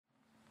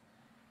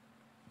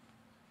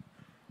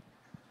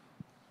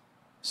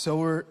So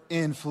we're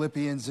in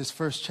Philippians, this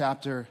first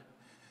chapter,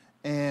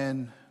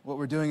 and what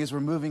we're doing is we're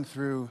moving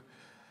through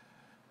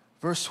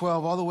verse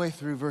 12 all the way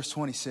through verse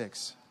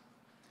 26.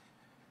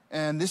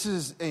 And this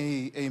is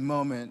a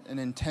moment, an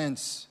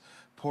intense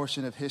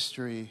portion of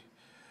history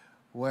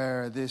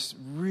where this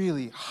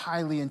really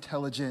highly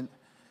intelligent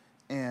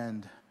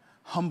and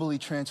humbly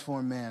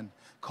transformed man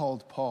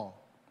called Paul,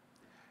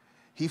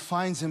 he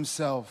finds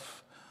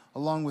himself,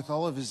 along with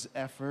all of his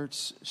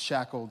efforts,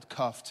 shackled,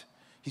 cuffed.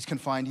 He's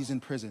confined, he's in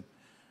prison.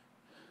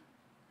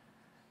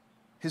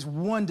 His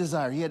one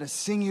desire, he had a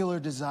singular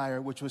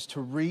desire, which was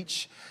to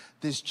reach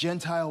this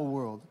Gentile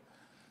world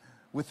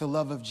with the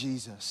love of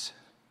Jesus.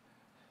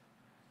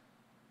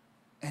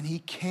 And he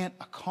can't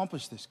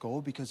accomplish this goal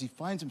because he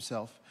finds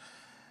himself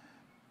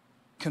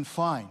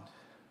confined,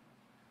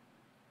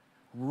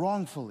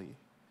 wrongfully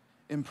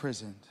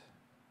imprisoned.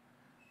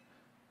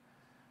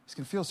 This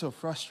can feel so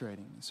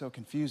frustrating and so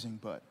confusing,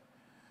 but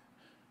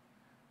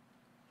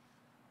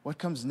what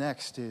comes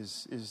next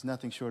is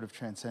nothing short of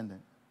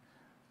transcendent.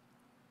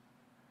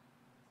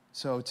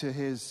 So to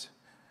his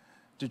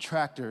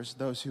detractors,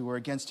 those who were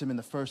against him in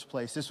the first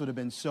place, this would have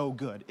been so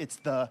good. It's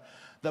the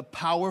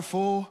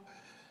powerful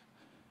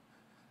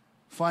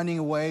finding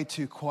a way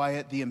to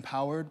quiet the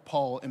empowered,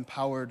 Paul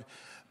empowered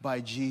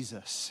by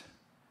Jesus.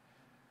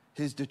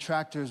 His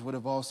detractors would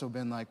have also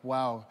been like,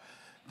 wow,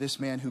 this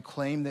man who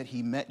claimed that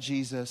he met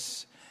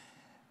Jesus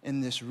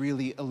in this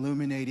really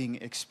illuminating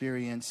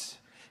experience,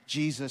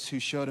 Jesus who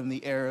showed him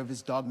the error of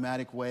his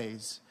dogmatic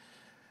ways.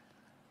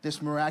 This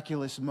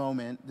miraculous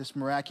moment, this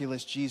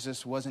miraculous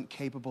Jesus wasn't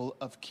capable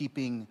of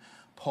keeping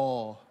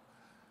Paul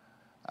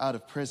out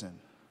of prison.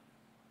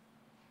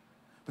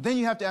 But then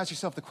you have to ask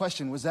yourself the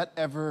question, was that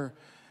ever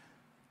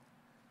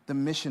the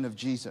mission of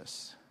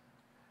Jesus?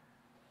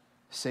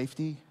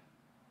 Safety?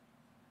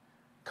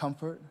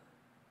 Comfort?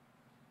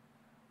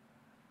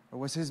 Or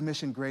was his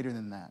mission greater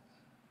than that?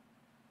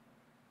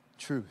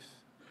 Truth,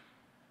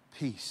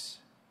 peace,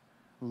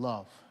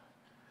 love,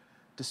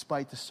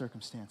 despite the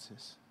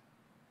circumstances.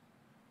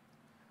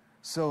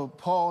 So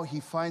Paul, he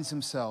finds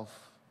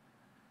himself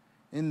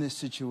in this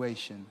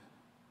situation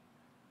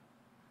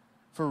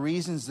for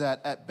reasons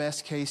that at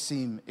best case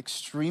seem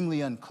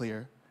extremely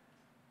unclear,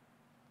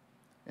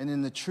 and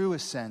in the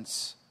truest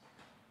sense,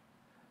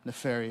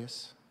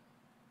 nefarious.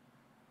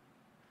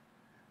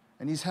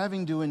 And he's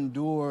having to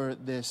endure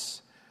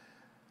this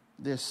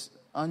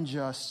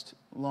unjust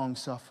long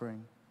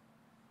suffering.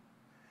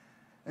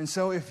 And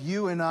so if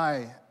you and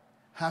I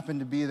happen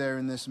to be there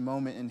in this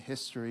moment in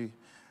history,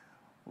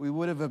 we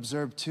would have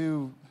observed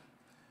two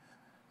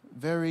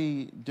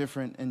very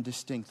different and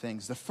distinct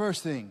things. The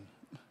first thing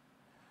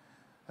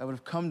that would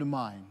have come to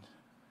mind,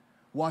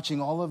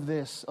 watching all of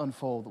this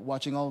unfold,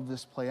 watching all of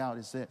this play out,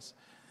 is this.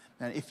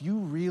 Man, if you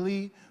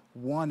really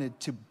wanted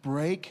to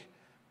break,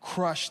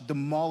 crush,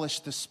 demolish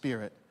the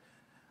spirit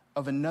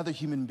of another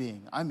human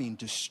being, I mean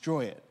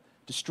destroy it,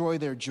 destroy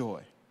their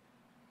joy,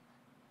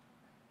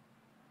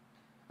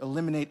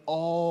 eliminate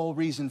all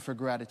reason for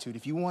gratitude.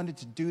 If you wanted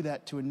to do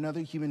that to another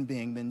human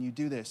being, then you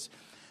do this.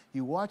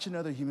 You watch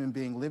another human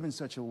being live in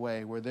such a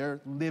way where they're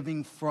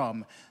living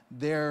from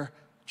their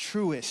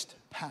truest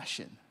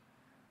passion,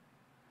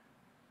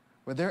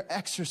 where they're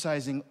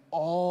exercising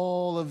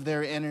all of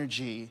their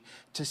energy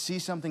to see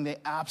something they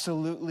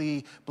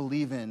absolutely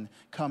believe in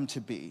come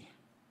to be.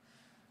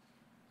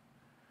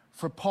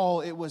 For Paul,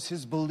 it was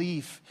his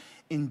belief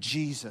in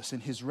Jesus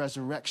and his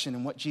resurrection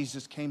and what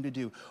Jesus came to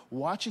do.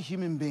 Watch a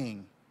human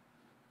being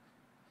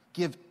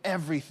give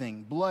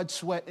everything, blood,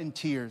 sweat, and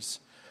tears,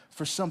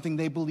 for something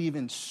they believe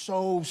in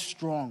so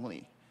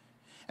strongly.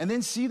 And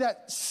then see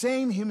that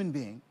same human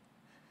being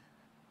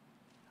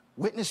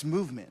witness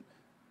movement,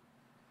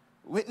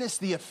 witness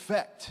the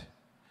effect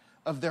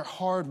of their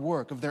hard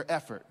work, of their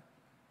effort.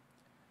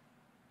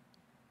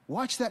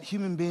 Watch that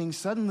human being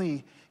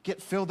suddenly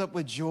get filled up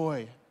with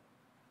joy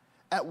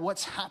at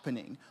what's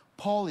happening.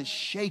 Paul is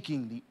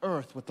shaking the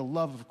earth with the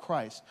love of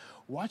Christ.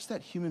 Watch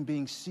that human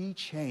being see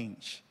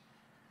change.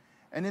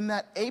 And in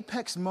that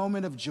apex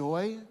moment of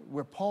joy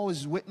where Paul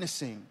is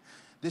witnessing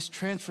this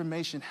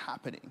transformation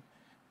happening,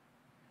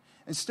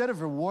 instead of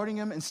rewarding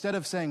him, instead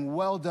of saying,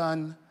 well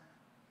done,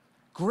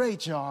 great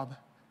job,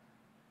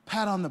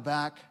 pat on the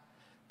back,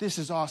 this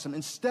is awesome,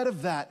 instead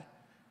of that,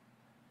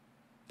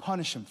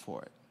 punish him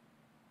for it.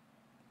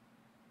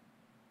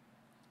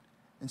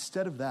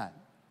 Instead of that,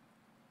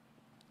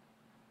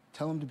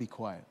 tell him to be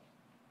quiet.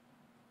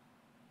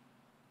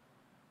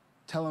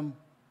 Tell him,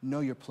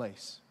 know your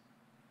place.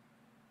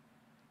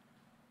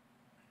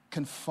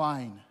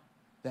 Confine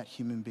that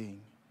human being.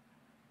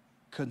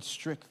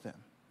 Constrict them.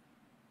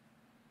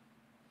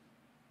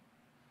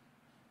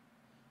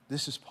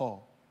 This is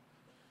Paul,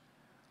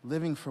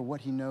 living for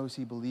what he knows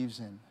he believes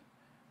in.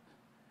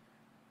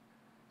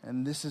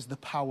 And this is the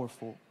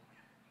powerful,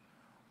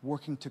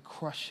 working to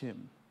crush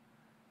him,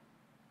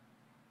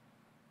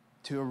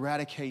 to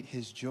eradicate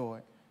his joy,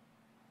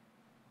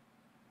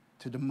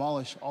 to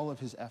demolish all of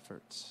his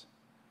efforts.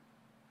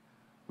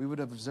 We would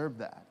have observed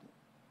that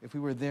if we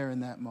were there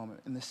in that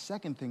moment. And the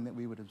second thing that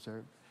we would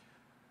observe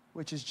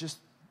which is just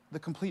the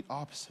complete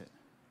opposite,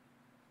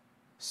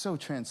 so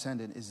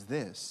transcendent, is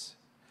this.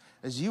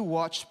 As you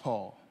watched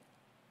Paul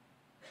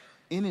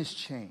in his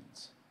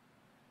chains,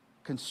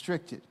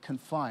 constricted,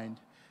 confined,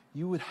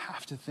 you would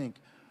have to think,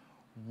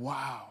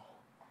 wow,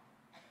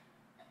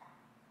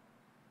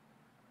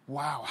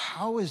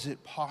 how is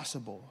it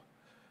possible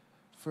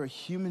for a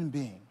human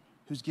being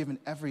who's given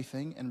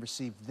everything and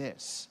received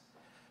this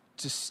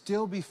to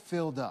still be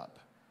filled up,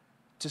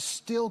 to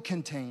still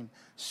contain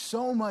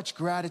so much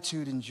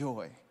gratitude and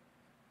joy,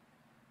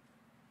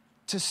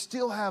 to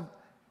still have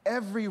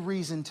every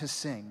reason to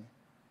sing,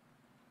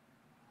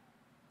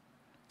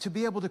 to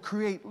be able to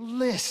create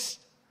lists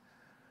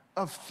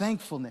of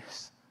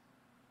thankfulness?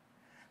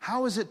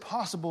 How is it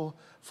possible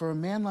for a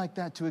man like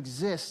that to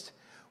exist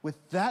with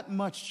that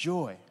much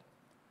joy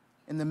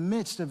in the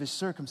midst of his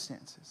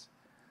circumstances?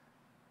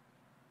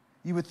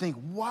 You would think,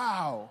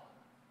 wow,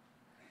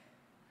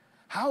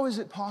 how is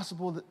it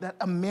possible that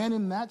a man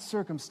in that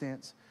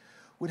circumstance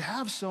would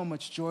have so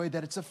much joy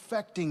that it's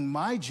affecting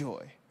my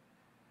joy?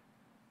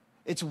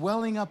 It's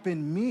welling up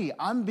in me.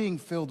 I'm being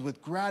filled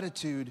with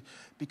gratitude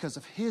because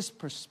of his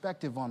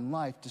perspective on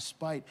life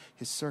despite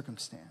his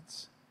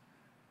circumstance.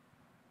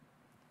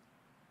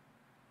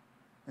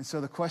 And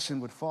so the question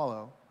would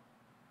follow,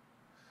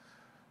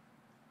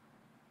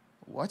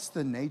 what's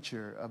the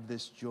nature of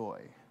this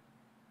joy?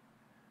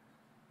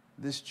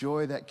 This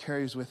joy that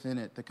carries within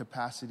it the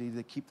capacity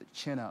to keep the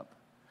chin up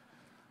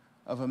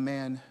of a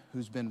man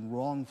who's been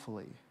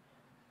wrongfully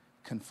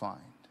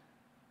confined.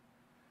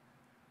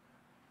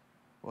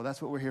 Well,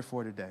 that's what we're here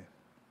for today.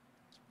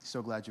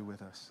 So glad you're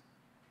with us.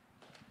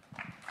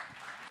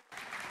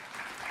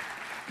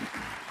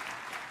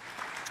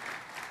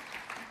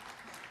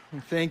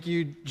 Thank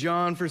you,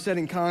 John, for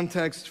setting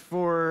context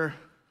for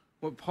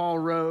what Paul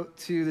wrote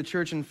to the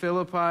church in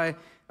Philippi.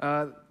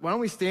 Why don't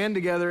we stand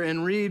together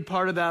and read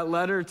part of that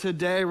letter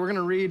today? We're going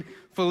to read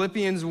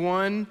Philippians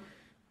 1,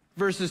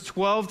 verses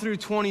 12 through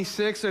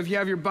 26. So if you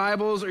have your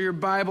Bibles or your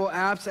Bible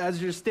apps, as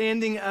you're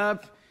standing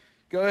up,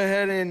 go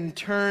ahead and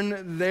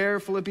turn there.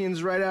 Philippians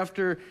is right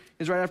after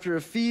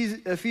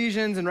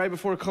Ephesians and right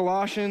before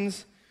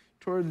Colossians,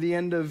 toward the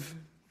end of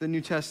the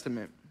New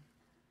Testament.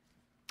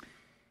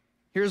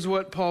 Here's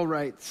what Paul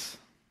writes.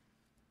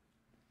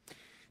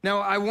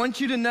 Now, I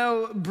want you to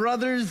know,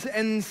 brothers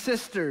and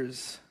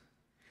sisters,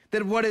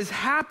 that what has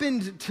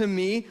happened to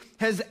me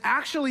has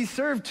actually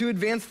served to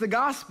advance the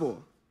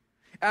gospel.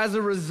 As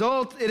a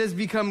result, it has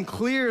become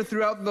clear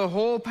throughout the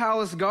whole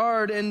palace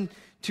guard and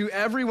to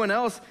everyone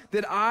else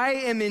that I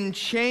am in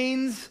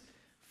chains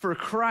for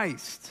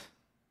Christ.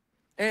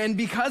 And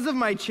because of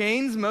my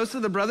chains, most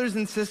of the brothers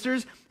and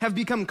sisters have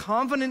become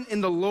confident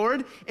in the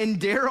Lord and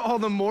dare all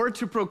the more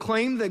to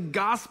proclaim the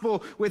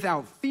gospel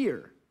without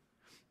fear.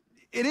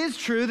 It is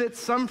true that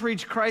some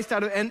preach Christ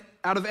out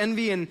of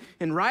envy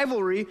and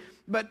rivalry,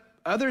 but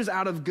others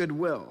out of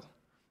goodwill.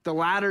 The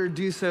latter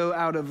do so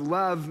out of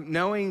love,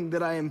 knowing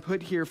that I am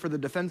put here for the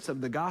defense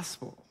of the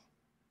gospel.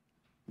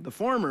 The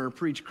former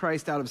preach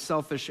Christ out of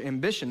selfish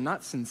ambition,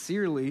 not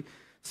sincerely,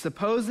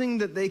 supposing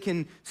that they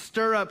can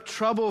stir up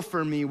trouble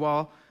for me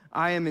while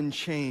I am in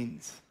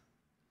chains.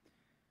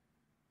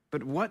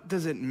 But what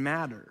does it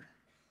matter?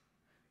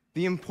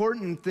 The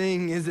important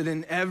thing is that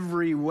in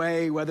every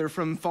way, whether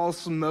from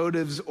false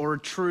motives or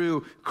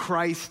true,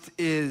 Christ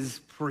is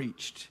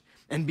preached.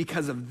 And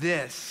because of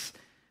this,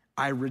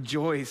 I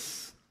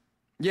rejoice.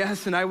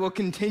 Yes, and I will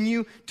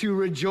continue to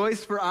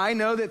rejoice, for I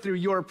know that through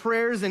your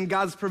prayers and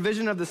God's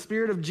provision of the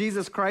Spirit of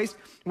Jesus Christ,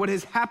 what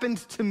has happened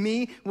to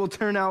me will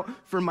turn out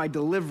for my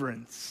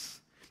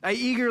deliverance. I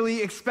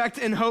eagerly expect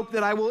and hope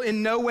that I will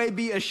in no way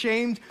be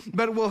ashamed,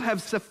 but will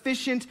have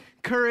sufficient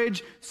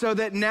courage so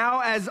that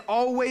now, as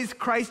always,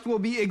 Christ will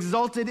be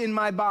exalted in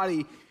my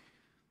body,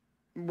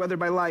 whether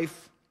by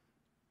life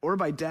or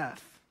by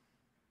death.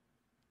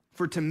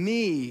 For to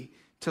me,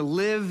 to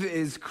live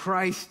is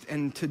Christ,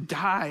 and to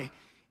die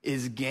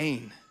is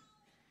gain.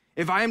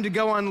 If I am to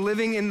go on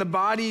living in the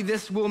body,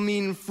 this will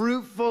mean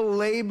fruitful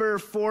labor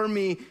for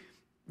me.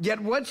 Yet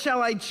what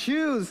shall I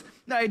choose?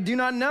 I do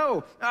not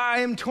know. I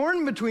am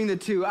torn between the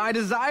two. I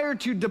desire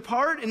to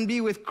depart and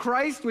be with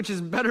Christ, which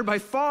is better by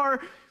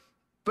far,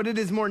 but it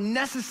is more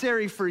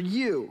necessary for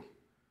you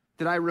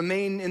that I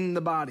remain in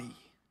the body.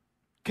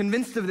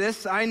 Convinced of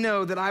this, I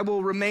know that I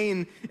will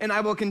remain and I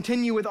will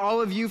continue with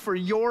all of you for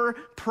your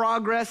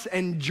progress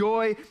and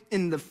joy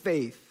in the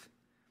faith,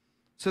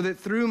 so that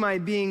through my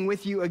being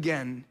with you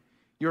again,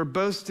 your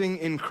boasting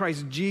in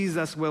Christ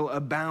Jesus will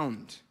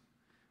abound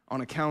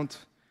on account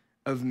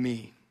of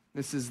me.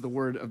 This is the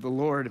word of the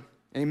Lord.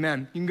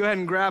 Amen. You can go ahead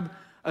and grab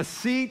a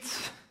seat.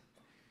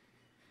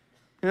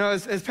 You know,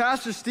 as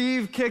Pastor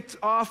Steve kicked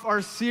off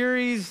our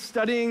series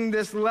studying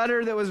this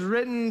letter that was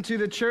written to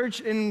the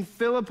church in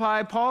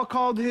Philippi, Paul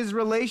called his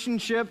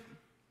relationship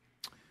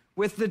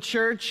with the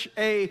church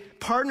a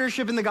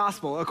partnership in the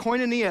gospel, a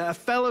koinonia, a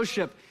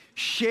fellowship,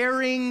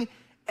 sharing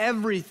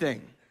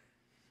everything.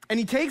 And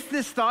he takes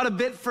this thought a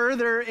bit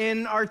further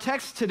in our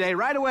text today.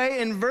 Right away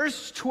in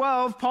verse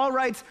 12, Paul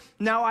writes,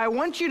 "Now I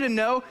want you to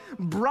know,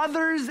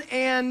 brothers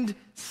and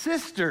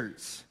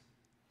sisters."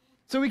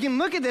 So we can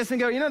look at this and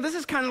go, this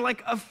is kind of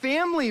like a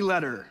family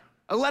letter,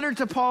 a letter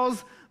to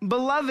Paul's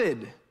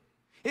beloved.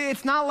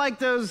 It's not like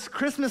those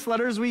Christmas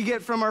letters we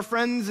get from our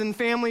friends and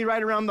family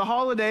right around the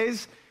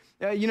holidays.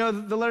 The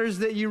letters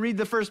that you read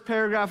the first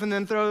paragraph and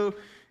then throw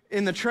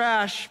in the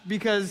trash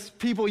because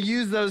people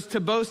use those to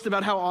boast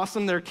about how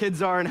awesome their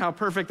kids are and how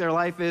perfect their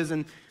life is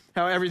and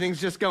how everything's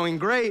just going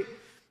great.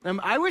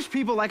 I wish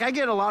people, I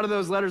get a lot of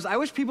those letters, I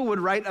wish people would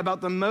write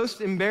about the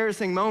most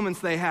embarrassing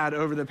moments they had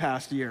over the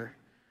past year.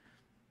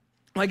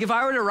 If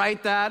I were to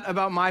write that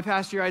about my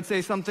past year, I'd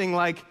say something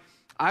like,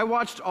 I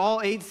watched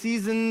all 8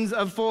 seasons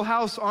of Full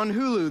House on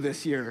Hulu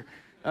this year.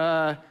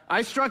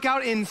 I struck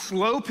out in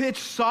slow-pitch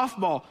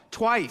softball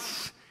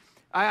twice.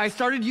 I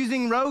started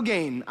using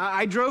Rogaine.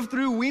 I drove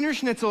through Wiener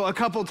Schnitzel a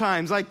couple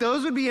times.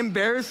 Those would be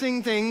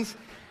embarrassing things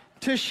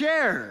to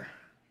share.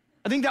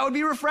 I think that would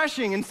be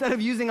refreshing instead of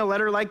using a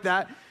letter like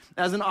that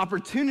as an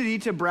opportunity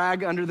to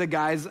brag under the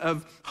guise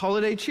of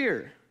holiday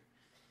cheer.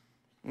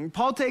 And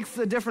Paul takes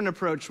a different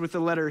approach with the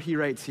letter he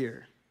writes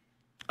here.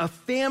 A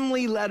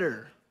family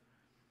letter.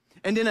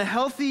 And in a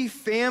healthy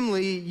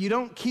family, you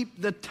don't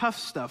keep the tough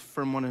stuff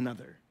from one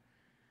another.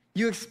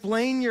 You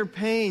explain your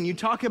pain. You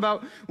talk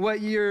about what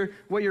you're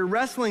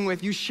wrestling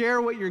with. You share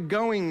what you're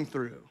going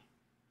through.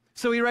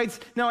 So he writes,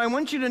 "Now I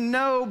want you to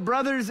know,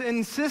 brothers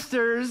and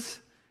sisters,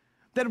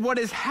 that what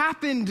has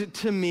happened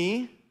to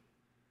me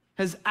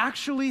has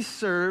actually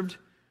served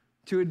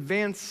to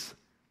advance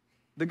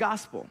the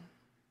gospel."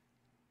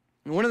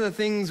 And one of the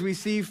things we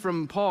see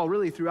from Paul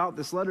really throughout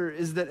this letter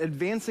is that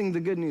advancing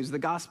the good news, the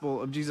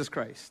gospel of Jesus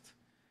Christ,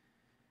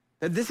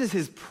 that this is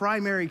his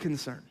primary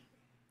concern.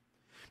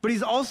 But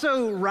he's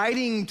also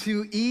writing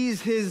to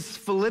ease his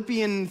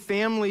Philippian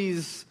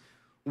family's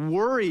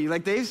worry.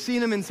 They've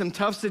seen him in some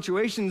tough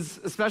situations,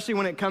 especially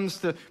when it comes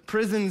to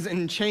prisons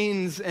and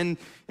chains, and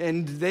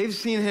they've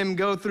seen him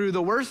go through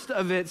the worst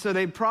of it, so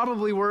they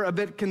probably were a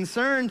bit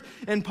concerned.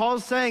 And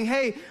Paul's saying,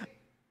 hey,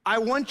 I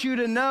want you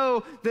to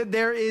know that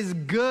there is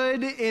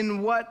good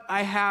in what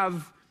I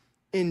have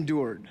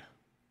endured.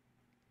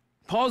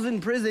 Paul's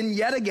in prison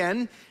yet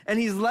again, and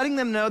he's letting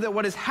them know that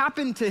what has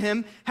happened to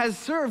him has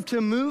served to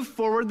move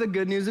forward the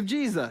good news of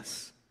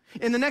Jesus.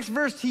 In the next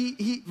verse, he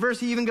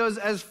even goes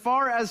as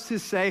far as to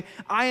say,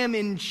 I am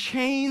in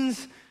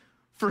chains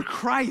for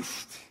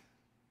Christ.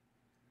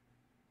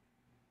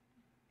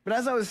 But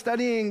as I was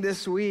studying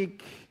this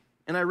week,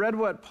 and I read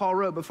what Paul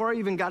wrote, before I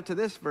even got to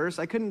this verse,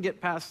 I couldn't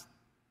get past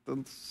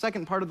the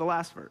second part of the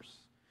last verse.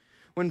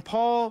 When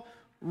Paul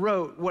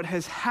wrote, what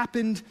has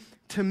happened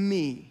to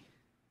me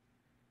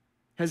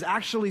has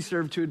actually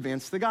served to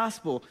advance the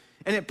gospel.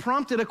 And it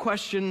prompted a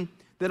question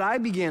that I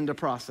began to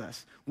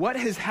process. What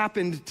has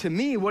happened to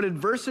me? What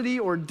adversity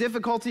or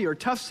difficulty or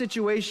tough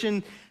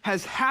situation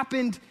has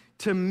happened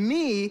to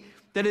me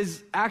that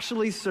has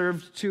actually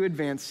served to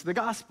advance the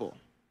gospel?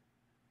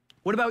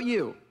 What about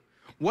you?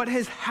 What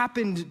has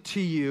happened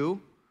to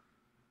you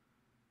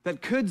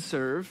that could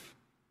serve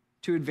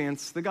to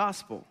advance the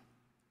gospel?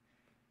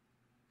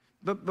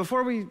 But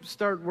before we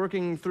start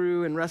working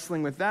through and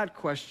wrestling with that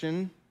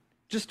question,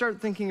 just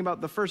start thinking about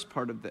the first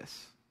part of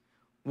this.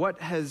 What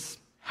has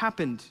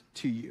happened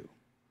to you?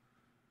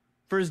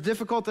 For as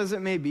difficult as it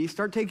may be,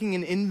 start taking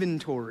an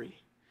inventory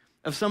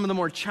of some of the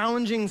more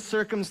challenging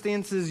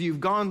circumstances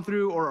you've gone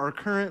through or are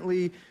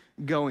currently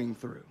going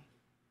through.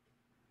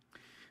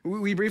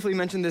 We briefly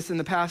mentioned this in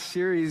the past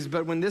series,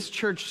 but when this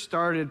church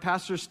started,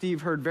 Pastor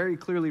Steve heard very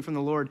clearly from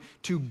the Lord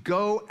to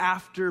go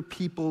after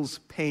people's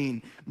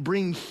pain,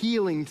 bring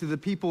healing to the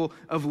people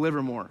of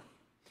Livermore.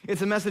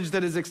 It's a message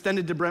that is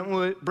extended to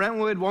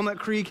Brentwood, Walnut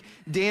Creek,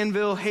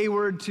 Danville,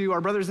 Hayward, to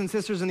our brothers and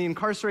sisters in the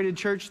incarcerated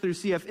church through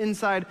CF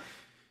Inside,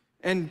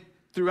 and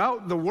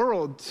throughout the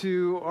world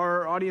to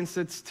our audience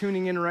that's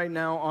tuning in right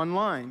now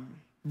online.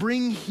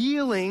 Bring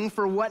healing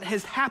for what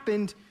has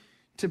happened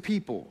to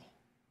people.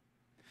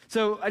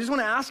 So I just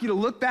want to ask you to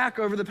look back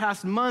over the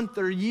past month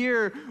or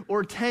year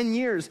or 10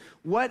 years.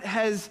 What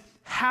has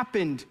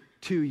happened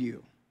to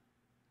you?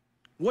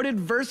 What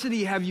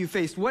adversity have you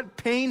faced? What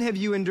pain have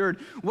you endured?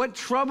 What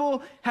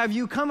trouble have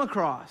you come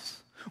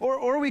across?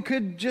 Or we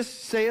could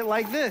just say it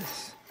like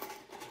this.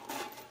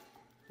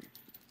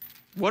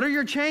 What are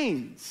your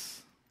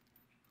chains?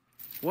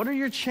 What are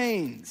your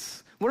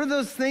chains? What are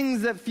those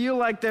things that feel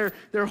like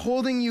they're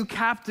holding you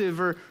captive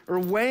or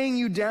weighing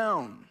you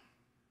down?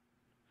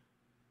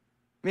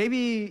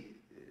 Maybe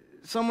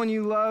someone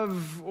you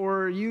love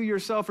or you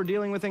yourself are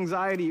dealing with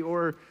anxiety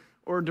or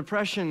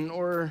depression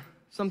or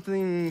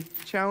something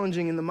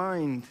challenging in the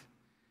mind.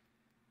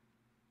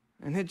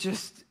 And it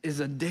just is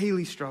a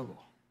daily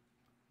struggle.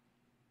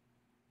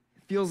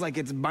 It feels like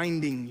it's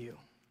binding you.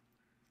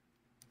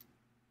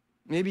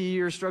 Maybe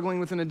you're struggling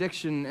with an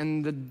addiction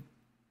and the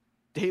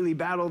daily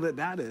battle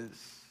that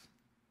is.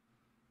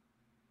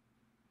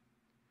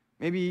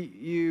 Maybe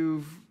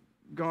you've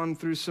gone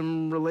through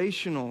some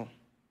relational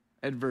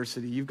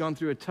adversity. You've gone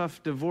through a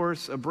tough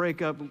divorce, a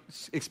breakup,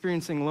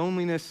 experiencing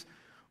loneliness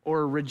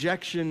or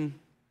rejection.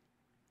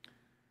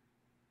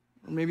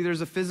 Or maybe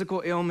there's a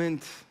physical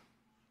ailment,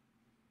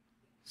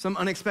 some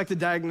unexpected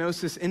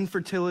diagnosis,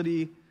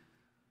 infertility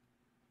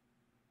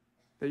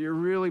that you're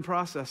really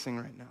processing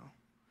right now.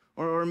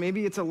 Or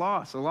maybe it's a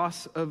loss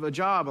of a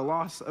job, a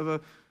loss of a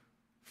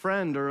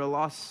friend, or a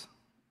loss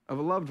of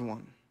a loved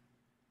one.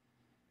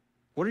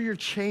 What are your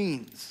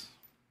chains?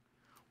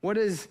 What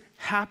has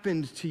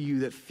happened to you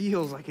that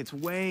feels like it's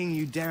weighing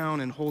you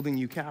down and holding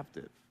you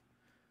captive?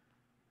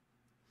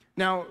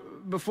 Now,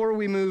 before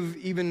we move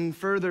even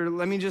further,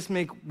 let me just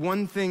make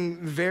one thing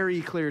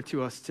very clear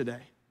to us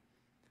today.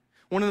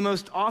 One of the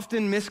most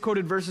often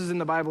misquoted verses in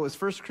the Bible is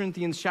 1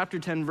 Corinthians chapter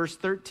 10, verse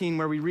 13,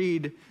 where we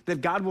read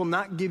that God will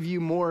not give you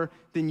more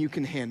than you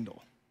can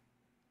handle.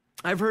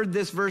 I've heard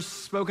this verse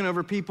spoken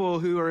over people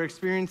who are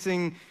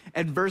experiencing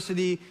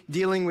adversity,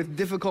 dealing with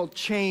difficult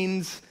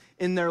chains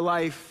in their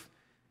life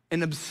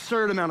an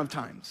absurd amount of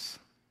times.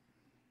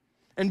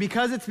 And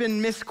because it's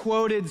been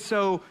misquoted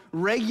so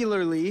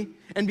regularly,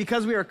 and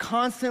because we are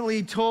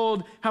constantly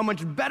told how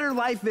much better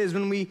life is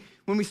when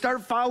we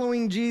start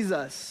following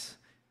Jesus,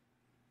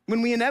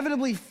 when we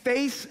inevitably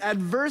face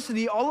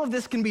adversity, all of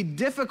this can be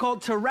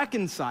difficult to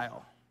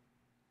reconcile.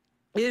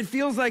 It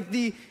feels like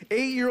the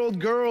 8-year-old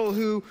girl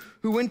who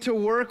went to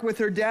work with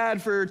her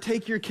dad for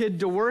Take Your Kid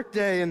to Work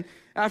Day, and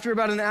after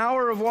about an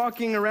hour of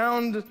walking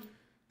around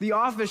the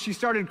office, she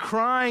started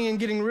crying and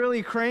getting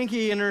really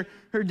cranky, and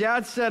her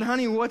dad said,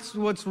 "Honey, what's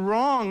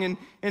wrong?"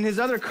 And his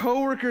other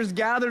coworkers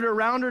gathered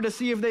around her to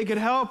see if they could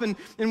help, and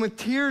with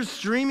tears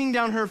streaming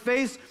down her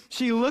face,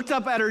 she looked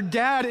up at her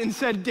dad and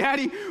said,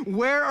 "Daddy,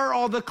 where are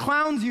all the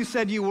clowns you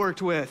said you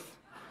worked with?"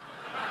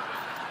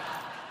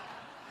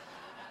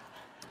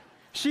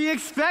 She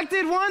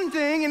expected one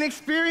thing and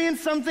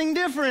experienced something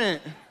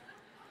different,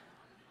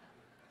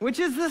 which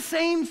is the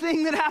same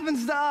thing that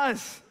happens to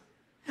us.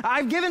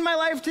 I've given my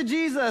life to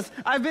Jesus.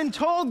 I've been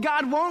told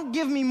God won't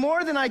give me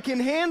more than I can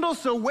handle,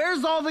 so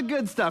where's all the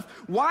good stuff?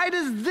 Why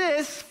does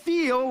this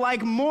feel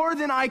like more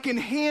than I can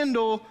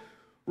handle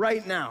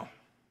right now?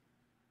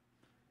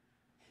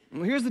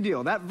 Well, here's the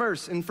deal. That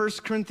verse in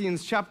 1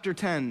 Corinthians chapter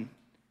 10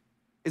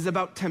 is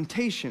about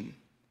temptation,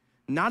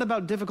 not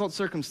about difficult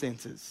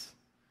circumstances.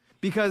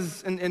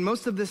 Because, and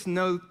most of us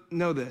know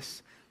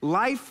this,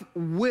 life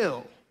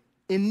will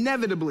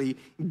inevitably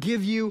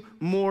give you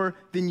more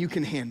than you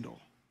can handle.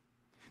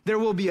 There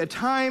will be a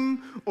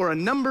time or a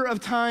number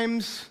of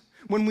times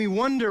when we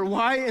wonder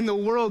why in the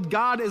world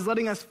God is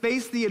letting us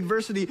face the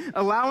adversity,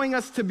 allowing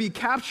us to be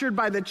captured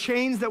by the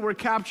chains that we're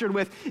captured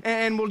with,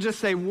 and we'll just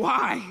say,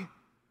 why?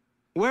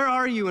 Where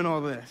are you in all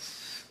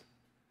this?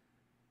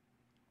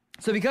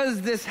 So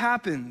because this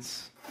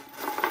happens,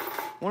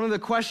 one of the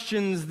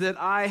questions that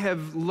I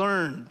have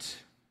learned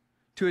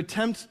to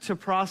attempt to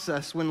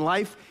process when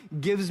life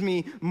gives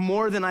me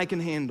more than I can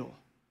handle,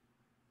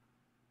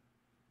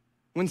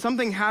 when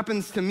something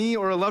happens to me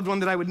or a loved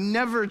one that I would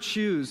never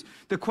choose,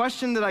 the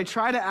question that I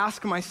try to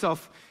ask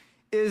myself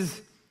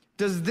is,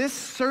 does this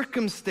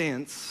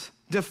circumstance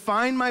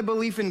define my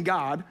belief in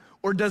God,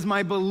 or does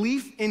my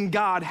belief in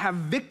God have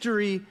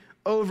victory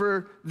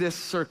over this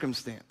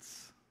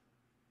circumstance?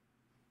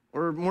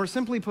 Or more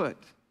simply put,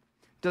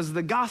 does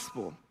the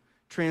gospel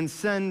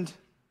transcend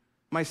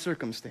my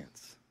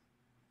circumstance?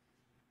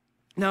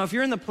 Now, if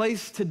you're in the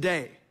place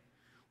today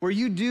where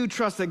you do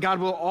trust that God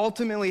will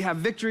ultimately have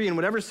victory in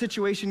whatever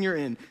situation you're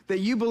in, that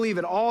you believe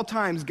at all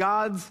times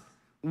God's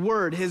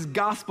word, his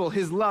gospel,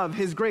 his love,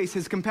 his grace,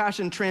 his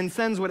compassion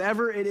transcends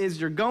whatever it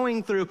is you're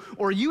going through,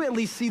 or you at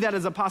least see that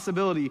as a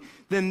possibility,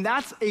 then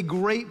that's a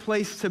great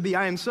place to be.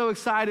 I am so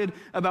excited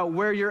about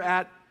where you're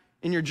at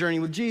in your journey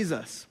with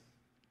Jesus.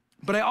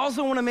 But I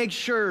also want to make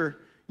sure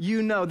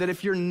you know that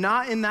if you're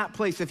not in that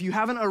place, if you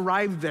haven't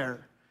arrived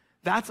there,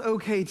 that's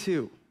okay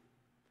too.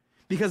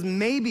 Because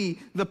maybe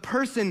the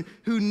person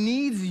who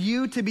needs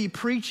you to be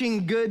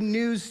preaching good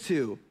news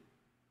to,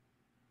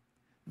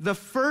 the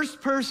first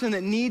person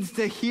that needs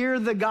to hear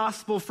the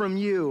gospel from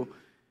you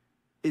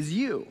is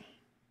you.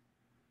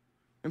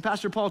 And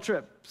Pastor Paul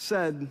Tripp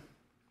said,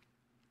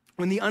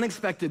 when the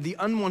unexpected, the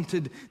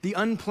unwanted, the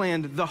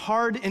unplanned, the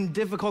hard and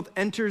difficult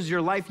enters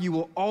your life, you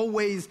will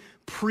always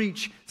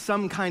preach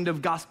some kind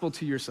of gospel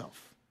to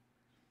yourself.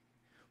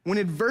 When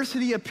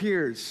adversity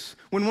appears,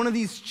 when one of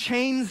these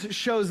chains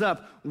shows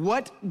up,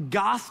 what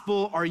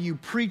gospel are you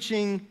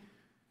preaching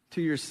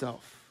to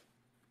yourself?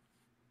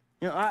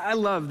 You know, I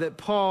love that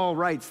Paul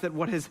writes that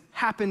what has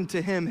happened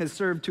to him has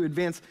served to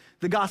advance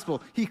the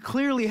gospel. He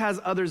clearly has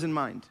others in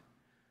mind.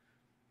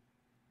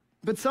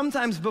 But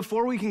sometimes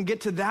before we can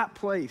get to that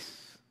place,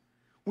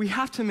 we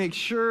have to make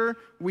sure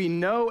we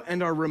know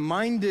and are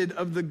reminded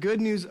of the good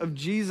news of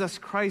Jesus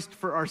Christ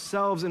for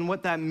ourselves and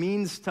what that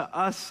means to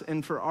us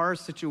and for our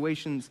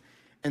situations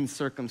and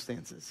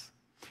circumstances.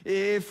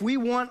 If we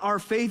want our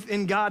faith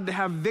in God to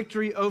have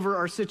victory over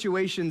our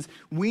situations,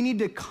 we need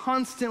to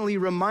constantly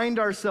remind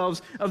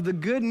ourselves of the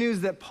good news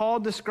that Paul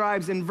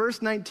describes in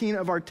verse 19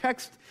 of our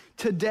text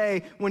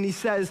today when he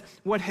says,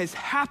 "What has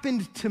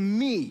happened to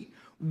me,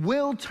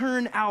 will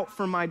turn out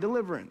for my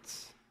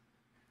deliverance.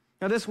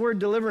 Now, this word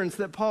deliverance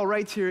that Paul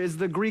writes here is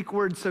the Greek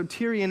word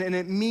soterion, and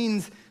it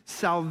means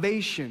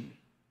salvation.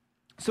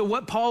 So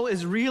what Paul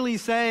is really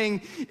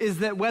saying is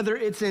that whether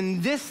it's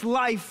in this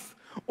life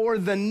or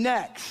the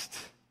next,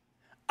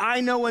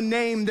 I know a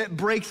name that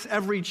breaks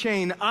every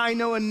chain. I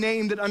know a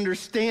name that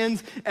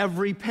understands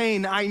every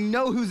pain. I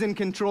know who's in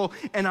control,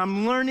 and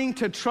I'm learning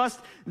to trust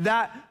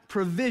that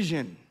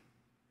provision.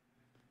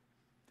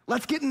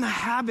 Let's get in the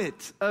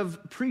habit of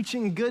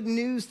preaching good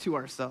news to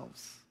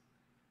ourselves.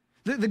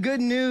 The good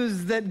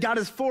news that God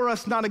is for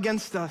us, not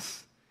against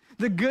us.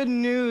 The good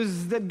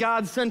news that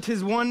God sent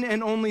his one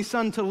and only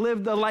Son to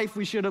live the life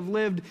we should have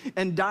lived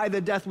and die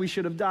the death we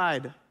should have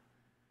died.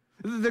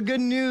 The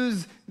good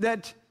news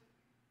that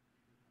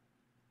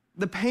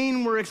the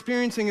pain we're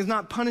experiencing is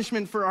not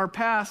punishment for our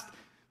past,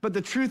 but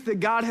the truth that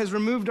God has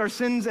removed our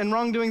sins and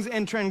wrongdoings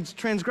and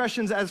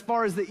transgressions as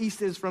far as the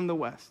east is from the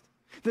west.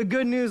 The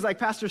good news, like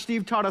Pastor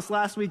Steve taught us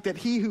last week, that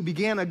he who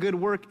began a good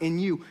work in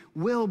you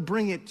will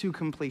bring it to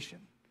completion.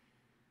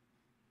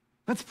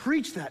 Let's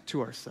preach that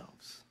to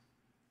ourselves.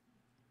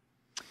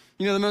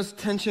 You know, the most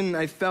tension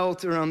I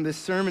felt around this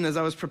sermon as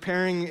I was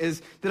preparing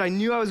is that I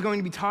knew I was going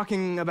to be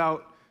talking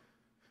about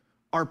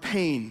our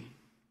pain.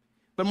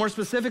 But more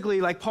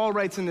specifically, like Paul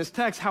writes in this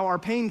text, how our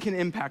pain can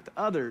impact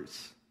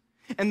others.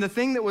 And the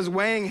thing that was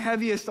weighing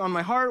heaviest on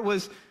my heart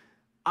was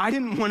I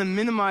didn't want to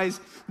minimize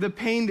the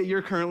pain that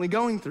you're currently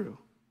going through.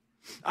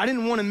 I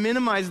didn't want to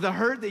minimize the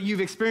hurt that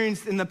you've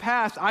experienced in the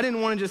past. I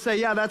didn't want to just say,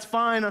 yeah, that's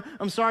fine.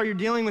 I'm sorry you're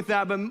dealing with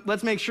that, but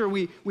let's make sure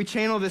we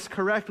channel this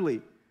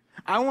correctly.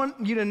 I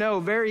want you to know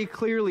very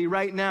clearly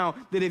right now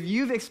that if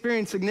you've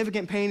experienced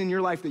significant pain in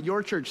your life, that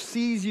your church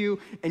sees you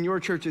and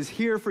your church is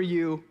here for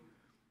you,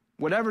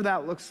 whatever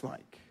that looks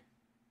like.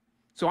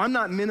 So I'm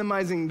not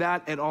minimizing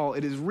that at all.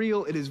 It is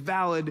real, it is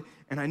valid,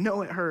 and I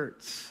know it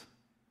hurts.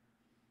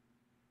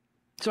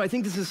 So I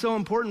think this is so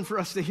important for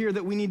us to hear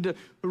that we need to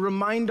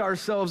remind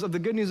ourselves of the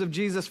good news of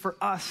Jesus for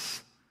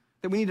us,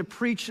 that we need to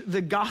preach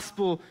the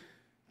gospel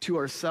to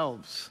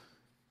ourselves.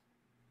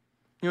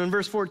 You know, in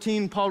verse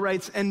 14, Paul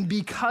writes, and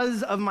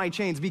because of my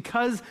chains,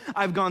 because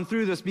I've gone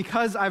through this,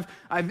 because I've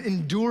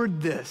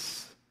endured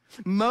this,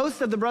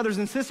 most of the brothers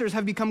and sisters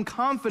have become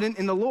confident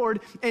in the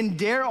Lord and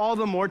dare all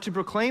the more to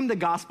proclaim the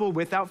gospel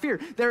without fear.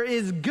 There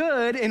is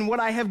good in what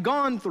I have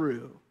gone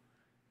through.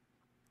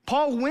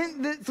 Paul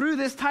went through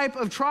this type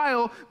of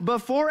trial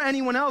before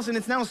anyone else, and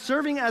it's now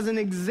serving as an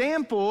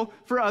example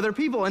for other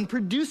people and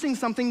producing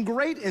something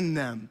great in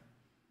them.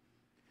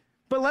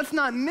 But let's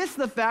not miss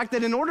the fact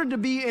that in order to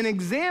be an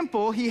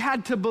example, he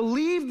had to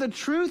believe the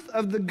truth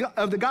of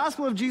the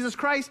gospel of Jesus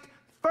Christ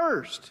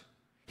first.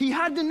 He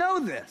had to know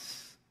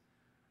this.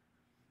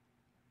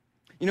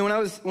 You know,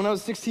 when I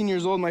was 16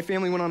 years old, my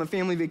family went on a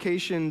family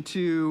vacation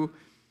to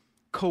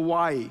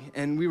Kauai,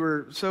 and we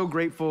were so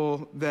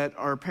grateful that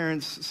our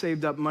parents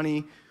saved up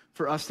money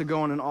for us to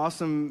go on an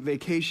awesome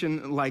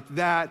vacation like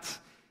that.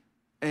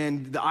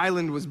 And the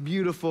island was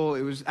beautiful.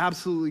 It was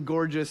absolutely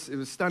gorgeous. It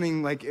was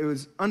stunning. Like, it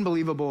was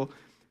unbelievable.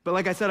 But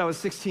like I said, I was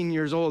 16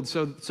 years old,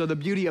 so the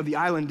beauty of the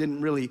island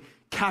didn't really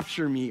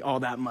capture me all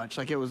that much.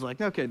 Like, it was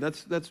like, okay,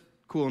 that's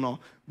cool and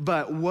all.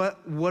 But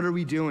what are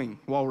we doing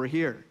while we're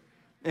here?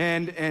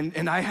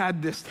 And I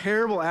had this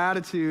terrible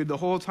attitude the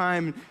whole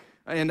time.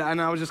 And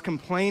I was just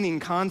complaining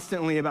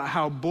constantly about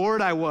how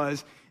bored I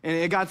was. And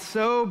it got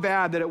so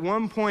bad that at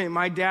one point,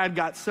 my dad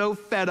got so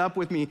fed up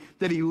with me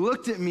that he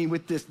looked at me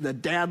with the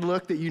dad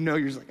look that you're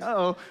just like,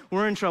 uh-oh,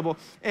 we're in trouble.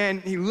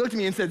 And he looked at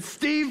me and said,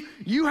 Steve,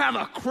 you have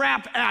a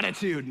crap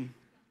attitude.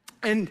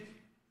 And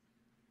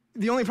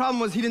the only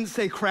problem was he didn't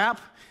say crap.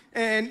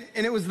 And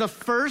it was the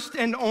first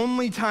and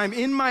only time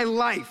in my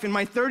life, in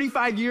my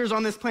 35 years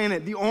on this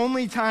planet, the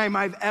only time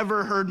I've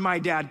ever heard my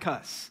dad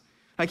cuss.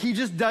 Like, he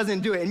just doesn't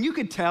do it. And you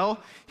could tell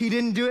he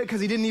didn't do it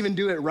because he didn't even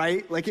do it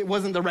right. Like, it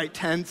wasn't the right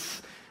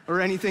tense or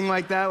anything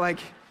like that. Like,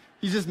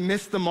 he just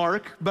missed the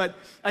mark. But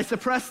I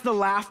suppressed the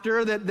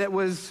laughter that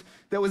was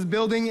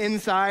building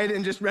inside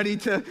and just ready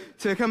to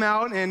come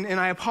out. And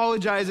I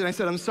apologized and I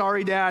said, I'm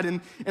sorry, Dad.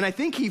 And I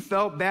think he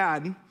felt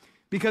bad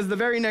because the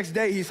very next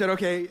day he said,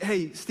 okay,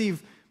 hey,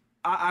 Steve,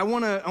 I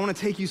want to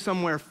take you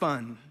somewhere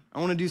fun. I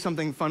want to do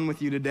something fun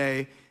with you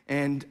today.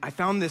 And I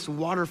found this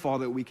waterfall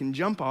that we can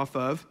jump off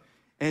of.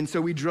 And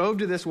so we drove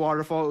to this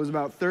waterfall. It was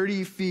about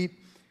 30 feet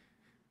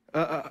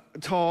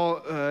tall,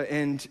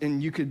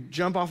 and you could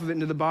jump off of it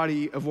into the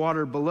body of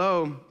water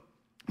below.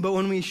 But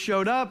when we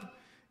showed up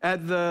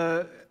at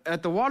the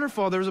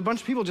waterfall, there was a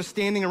bunch of people just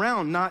standing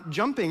around, not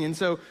jumping. And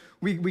so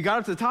we got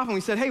up to the top and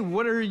we said, hey,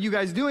 what are you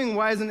guys doing?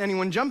 Why isn't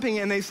anyone jumping?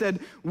 And they said,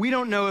 we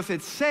don't know if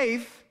it's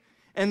safe.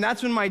 And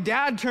that's when my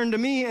dad turned to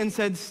me and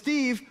said,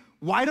 Steve,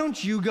 why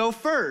don't you go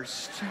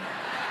first?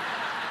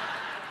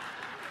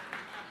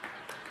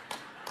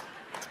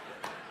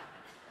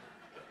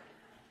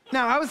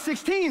 Now, I was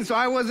 16, so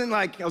I was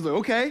like,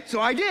 okay. So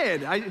I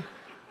did.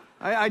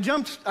 I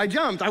jumped.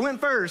 I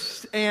went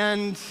first,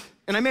 and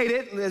I made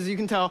it, as you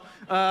can tell.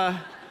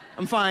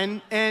 I'm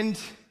fine. And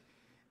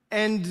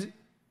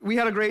we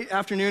had a great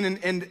afternoon,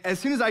 and as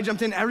soon as I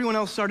jumped in, everyone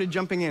else started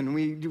jumping in.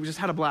 We just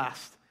had a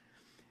blast.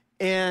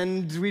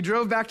 And we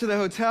drove back to the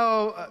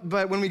hotel,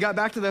 but when we got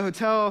back to the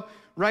hotel,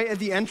 right at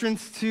the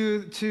entrance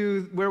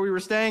to where we were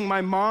staying,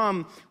 my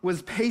mom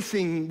was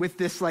pacing with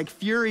this like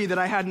fury that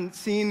I hadn't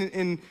seen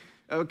in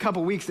a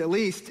couple weeks at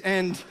least.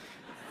 And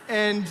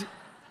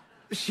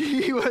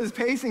she was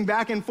pacing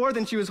back and forth,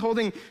 and she was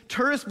holding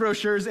tourist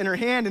brochures in her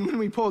hand. And when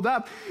we pulled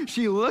up,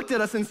 she looked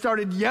at us and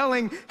started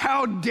yelling,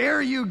 "How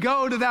dare you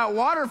go to that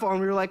waterfall?" And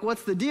we were like,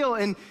 "What's the deal?"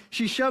 And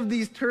she shoved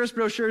these tourist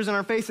brochures in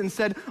our face and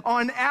said,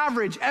 "On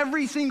average,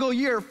 every single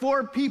year,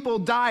 4 people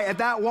die at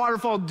that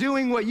waterfall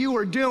doing what you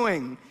were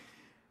doing."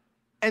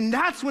 And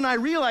that's when I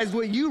realized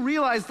what you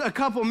realized a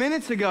couple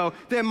minutes ago,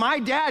 that my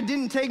dad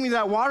didn't take me to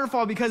that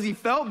waterfall because he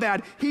felt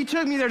bad. He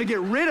took me there to get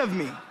rid of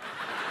me.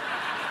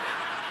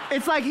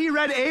 It's like he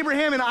read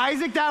Abraham and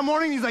Isaac that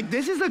morning. He's like,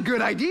 "This is a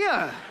good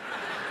idea.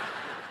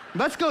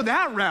 Let's go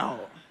that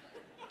route."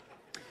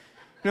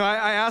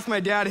 I asked my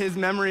dad his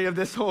memory of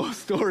this whole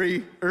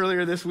story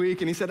earlier this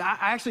week, and he said, I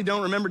actually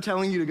don't remember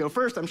telling you to go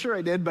first. I'm sure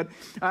I did, but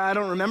I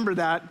don't remember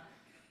that.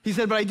 He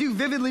said, but I do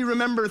vividly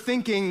remember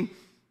thinking,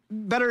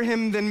 better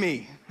him than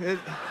me.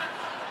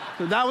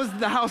 So that was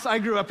the house I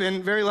grew up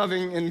in, very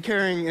loving and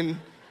caring and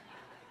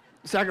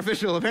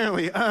sacrificial,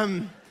 apparently.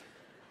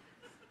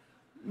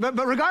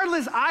 But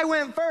regardless, I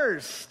went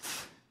first.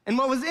 And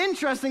what was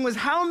interesting was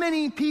how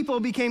many people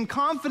became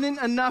confident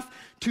enough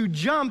to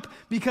jump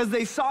because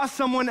they saw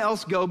someone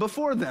else go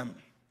before them.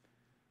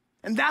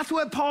 And that's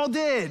what Paul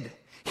did.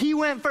 He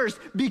went first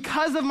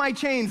because of my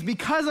chains,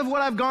 because of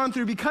what I've gone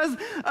through, because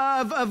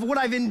of what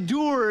I've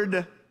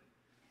endured.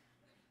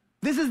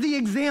 This is the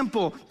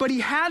example. But he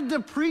had to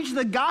preach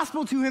the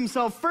gospel to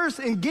himself first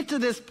and get to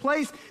this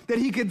place that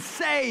he could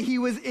say he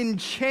was in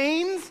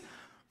chains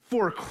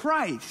for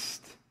Christ.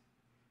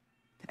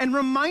 And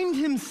remind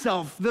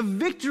himself the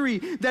victory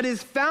that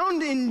is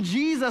found in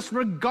Jesus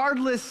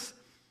regardless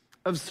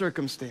of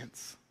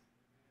circumstance.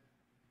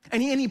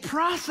 And he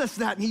processed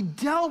that, and he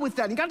dealt with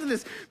that, and he got to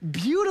this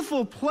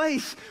beautiful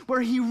place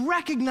where he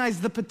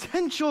recognized the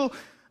potential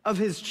of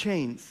his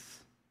chains.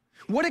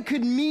 What it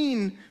could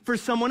mean for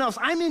someone else.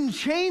 I'm in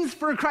chains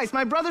for Christ.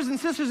 My brothers and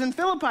sisters in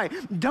Philippi,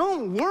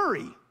 don't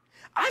worry.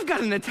 I've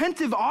got an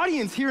attentive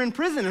audience here in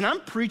prison, and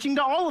I'm preaching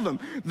to all of them.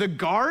 The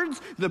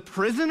guards, the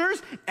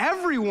prisoners,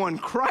 everyone.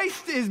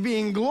 Christ is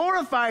being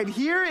glorified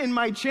here in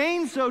my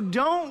chains, so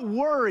don't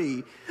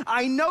worry.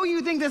 I know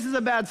you think this is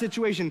a bad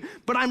situation,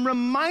 but I'm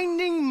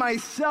reminding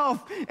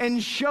myself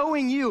and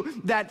showing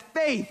you that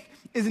faith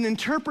is an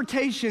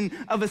interpretation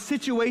of a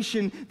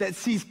situation that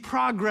sees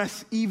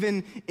progress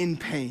even in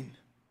pain.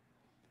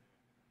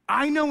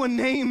 I know a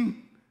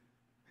name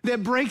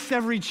that breaks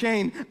every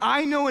chain.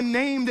 I know a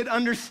name that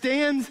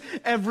understands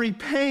every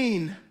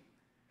pain,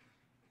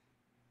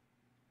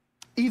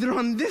 either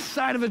on this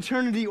side of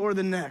eternity or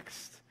the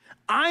next.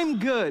 I'm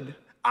good.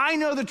 I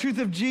know the truth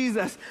of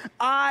Jesus.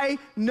 I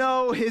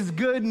know his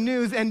good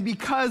news. And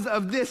because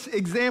of this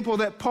example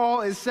that Paul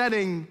is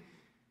setting,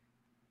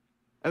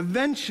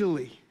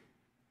 eventually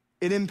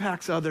it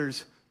impacts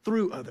others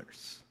through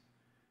others.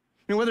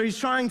 You know, whether he's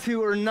trying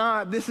to or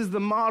not, this is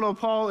the model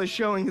Paul is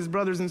showing his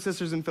brothers and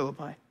sisters in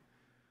Philippi.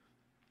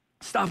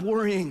 Stop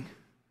worrying.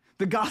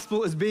 The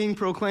gospel is being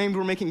proclaimed.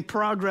 We're making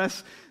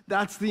progress.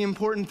 That's the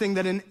important thing,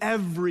 that in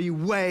every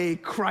way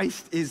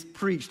Christ is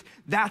preached.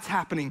 That's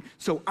happening.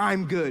 So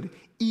I'm good,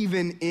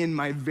 even in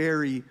my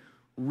very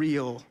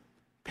real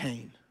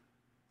pain.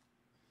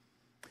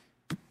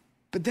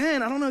 But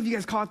then, I don't know if you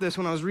guys caught this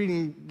when I was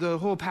reading the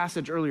whole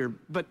passage earlier,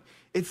 but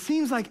it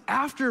seems like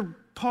after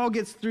Paul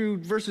gets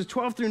through verses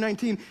 12 through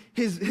 19,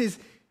 his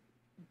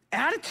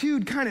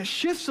attitude kind of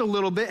shifts a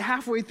little bit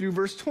halfway through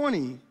verse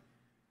 20.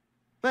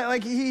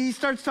 Like he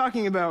starts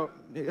talking about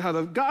how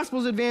the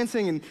gospel's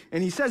advancing,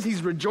 and he says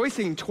he's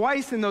rejoicing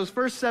twice in those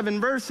first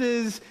 7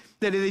 verses,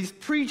 that he's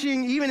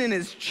preaching even in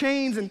his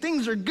chains, and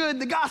things are good,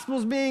 the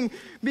gospel's being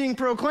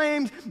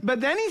proclaimed.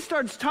 But then he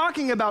starts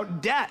talking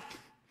about death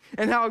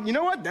and how, you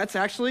know what, that's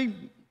actually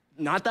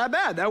not that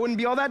bad. That wouldn't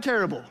be all that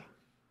terrible.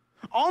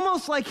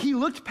 Almost like he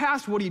looked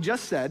past what he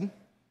just said.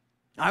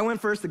 I went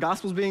first, the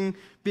gospel's being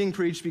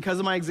preached because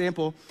of my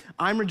example.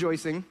 I'm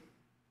rejoicing,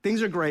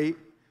 things are great.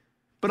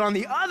 But on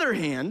the other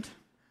hand,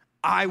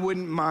 I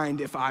wouldn't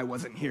mind if I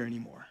wasn't here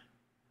anymore.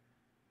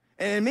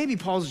 And maybe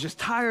Paul's just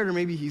tired, or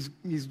maybe he's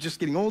just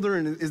getting older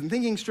and isn't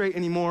thinking straight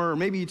anymore, or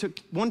maybe he took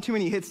one too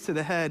many hits to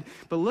the head.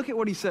 But look at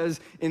what he says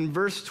in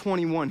verse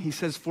 21. He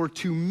says, "For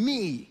to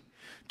me,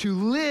 to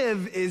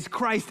live is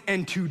Christ,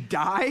 and to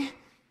die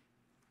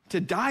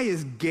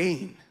is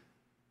gain."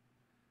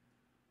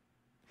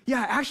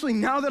 Yeah, actually,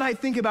 now that I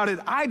think about it,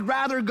 I'd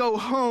rather go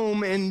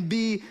home and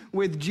be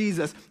with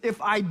Jesus.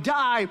 If I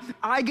die,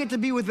 I get to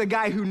be with the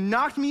guy who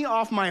knocked me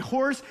off my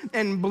horse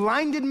and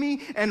blinded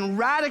me and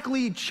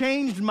radically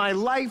changed my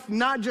life,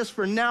 not just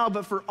for now,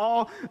 but for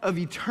all of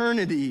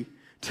eternity.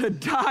 To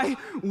die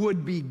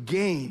would be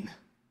gain.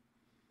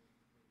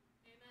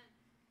 Amen.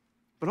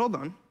 But hold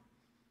on.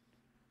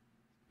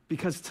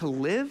 Because to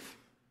live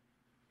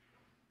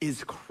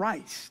is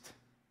Christ.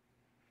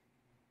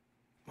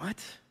 What?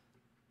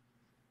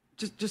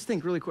 Just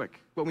think really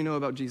quick what we know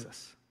about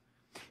Jesus.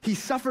 He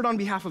suffered on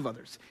behalf of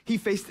others. He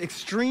faced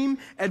extreme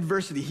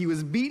adversity. He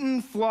was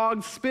beaten,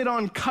 flogged, spit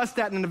on, cussed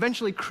at, and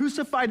eventually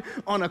crucified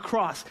on a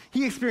cross.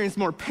 He experienced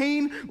more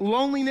pain,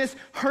 loneliness,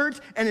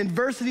 hurt, and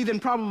adversity than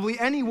probably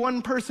any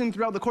one person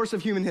throughout the course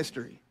of human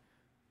history.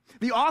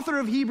 The author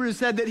of Hebrews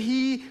said that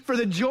for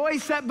the joy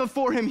set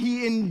before him,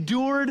 he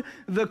endured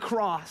the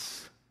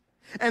cross.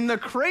 And the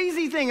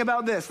crazy thing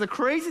about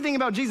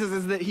Jesus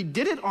is that he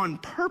did it on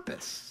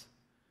purpose.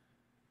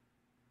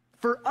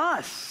 For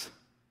us.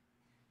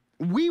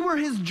 We were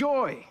his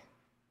joy.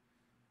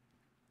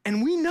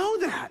 And we know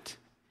that.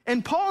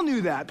 And Paul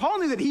knew that. Paul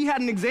knew that he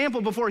had an example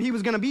before he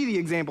was going to be the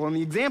example, and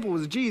the example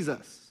was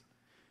Jesus.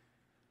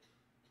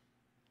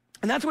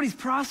 And that's what he's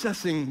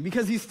processing,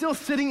 because he's still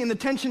sitting in the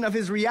tension of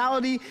his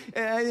reality,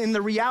 in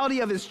the reality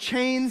of his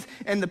chains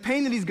and the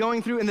pain that he's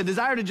going through and the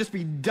desire to just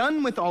be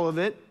done with all of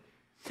it.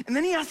 And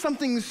then he has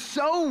something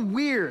so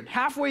weird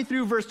halfway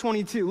through verse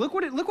 22. Look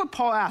what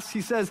Paul asks.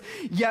 He says,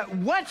 "Yet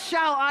what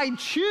shall I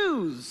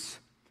choose?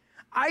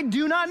 I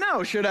do not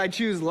know. Should I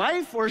choose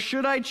life or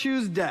should I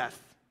choose death?"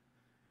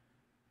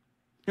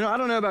 I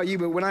don't know about you,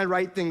 but when I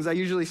write things, I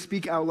usually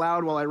speak out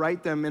loud while I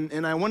write them.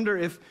 And I wonder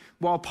if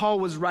while Paul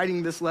was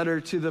writing this letter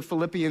to the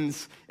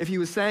Philippians, if he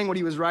was saying what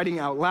he was writing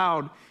out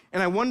loud.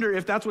 And I wonder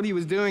if that's what he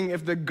was doing,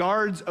 if the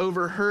guards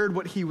overheard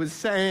what he was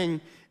saying.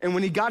 And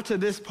when he got to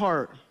this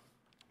part,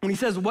 when he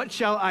says, "What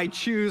shall I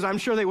choose?" I'm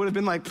sure they would have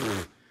been like,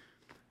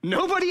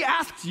 "Nobody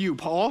asked you,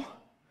 Paul.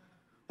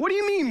 What do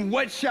you mean,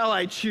 what shall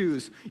I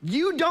choose?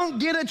 You don't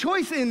get a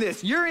choice in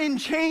this. You're in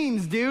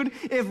chains, dude.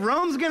 If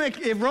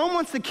Rome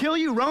wants to kill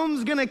you,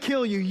 Rome's gonna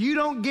kill you. You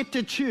don't get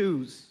to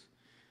choose."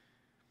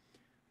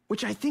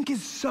 Which I think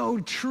is so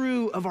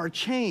true of our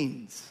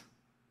chains.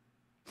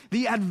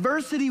 The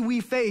adversity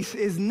we face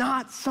is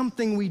not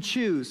something we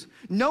choose.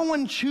 No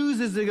one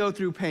chooses to go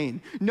through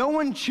pain. No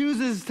one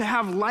chooses to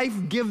have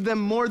life give them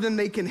more than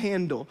they can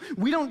handle.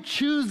 We don't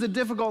choose the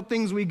difficult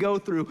things we go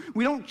through.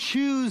 We don't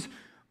choose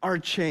our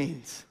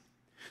chains.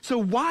 So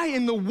why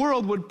in the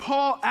world would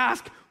Paul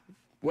ask,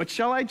 "What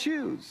shall I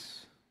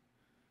choose?"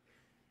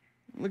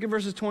 Look at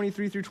verses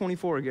 23 through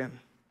 24 again.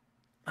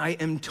 "I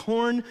am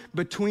torn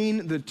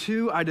between the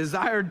two. I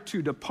desired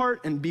to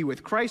depart and be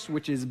with Christ,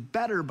 which is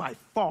better by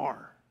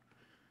far.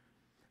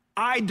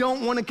 I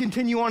don't want to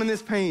continue on in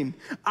this pain.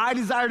 I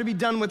desire to be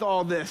done with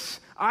all this.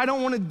 I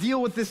don't want to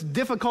deal with this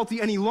difficulty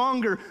any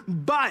longer,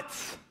 but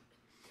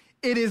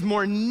it is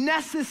more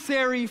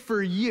necessary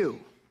for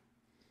you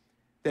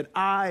that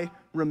I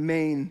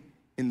remain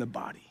in the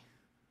body."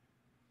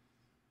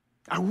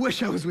 I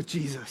wish I was with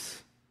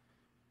Jesus.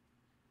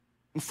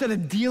 Instead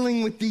of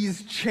dealing with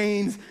these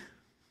chains,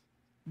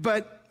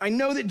 but I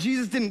know that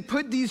Jesus didn't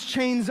put these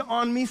chains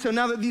on me, so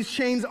now that these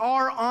chains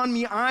are on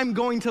me, I'm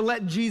going to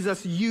let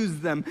Jesus use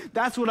them.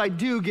 That's what I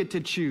do get to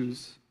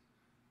choose.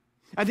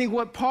 I think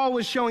what Paul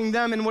was showing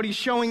them and what he's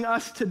showing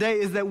us today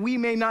is that we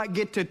may not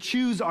get to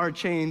choose our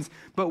chains,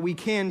 but we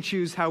can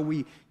choose how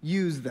we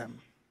use them.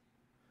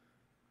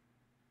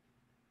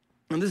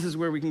 And this is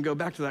where we can go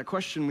back to that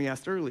question we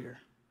asked earlier.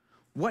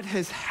 What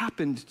has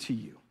happened to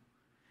you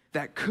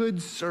that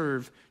could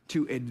serve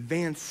to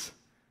advance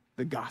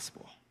the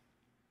gospel?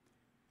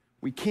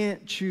 We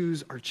can't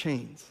choose our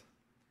chains,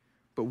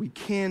 but we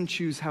can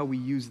choose how we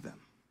use them.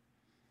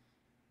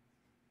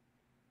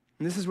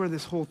 And this is where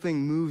this whole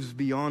thing moves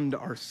beyond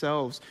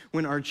ourselves.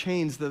 When our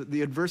chains,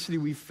 the adversity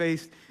we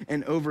faced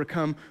and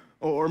overcome,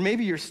 or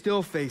maybe you're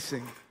still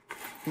facing,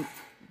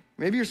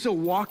 maybe you're still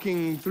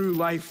walking through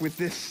life with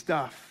this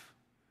stuff.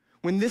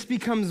 When this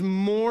becomes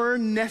more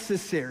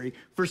necessary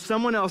for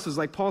someone else's,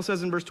 like Paul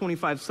says in verse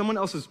 25, someone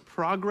else's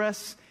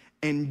progress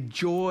and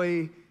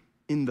joy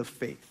in the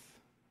faith.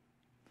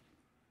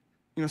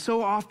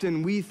 So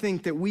often we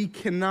think that we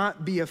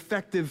cannot be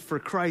effective for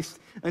Christ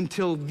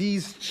until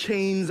these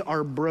chains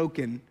are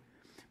broken.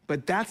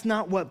 But that's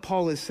not what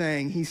Paul is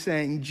saying. He's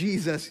saying,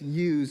 "Jesus,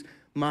 use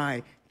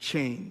my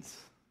chains."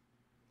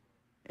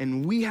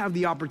 And we have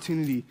the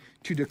opportunity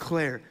to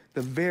declare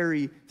the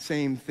very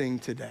same thing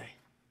today.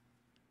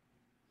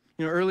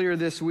 Earlier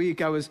this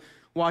week, I was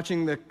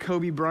watching the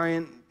Kobe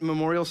Bryant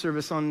memorial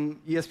service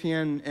on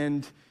ESPN,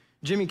 and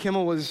Jimmy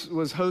Kimmel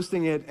was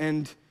hosting it,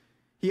 and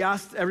he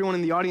asked everyone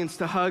in the audience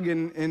to hug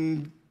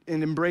and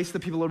embrace the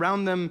people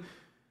around them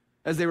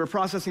as they were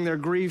processing their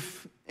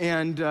grief.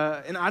 And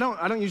I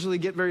don't usually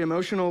get very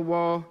emotional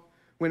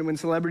when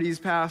celebrities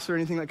pass or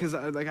anything, because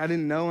I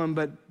didn't know them,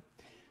 but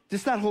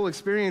just that whole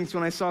experience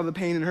when I saw the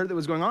pain and hurt that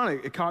was going on,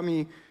 it caught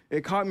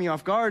me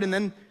off guard. And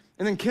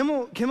then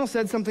Kimmel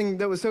said something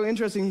that was so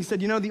interesting. He said,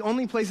 the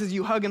only places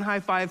you hug and high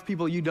five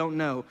people you don't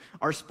know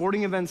are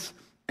sporting events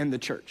and the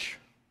church.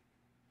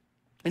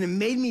 And it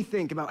made me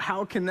think about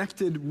how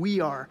connected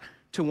we are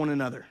to one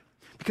another.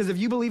 Because if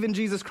you believe in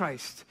Jesus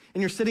Christ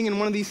and you're sitting in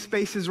one of these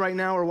spaces right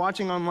now or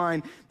watching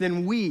online,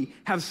 then we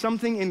have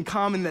something in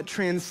common that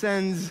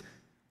transcends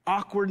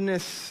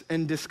awkwardness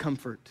and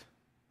discomfort.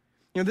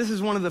 This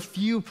is one of the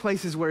few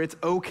places where it's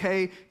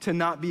okay to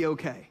not be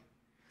okay.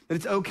 That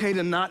it's okay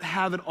to not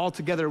have it all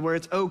together, where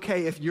it's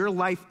okay if your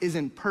life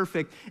isn't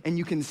perfect and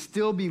you can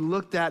still be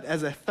looked at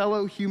as a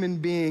fellow human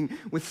being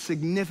with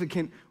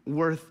significant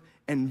worth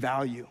and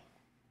value.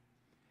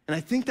 And I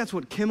think that's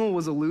what Kimmel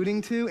was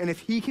alluding to, and if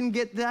he can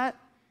get that,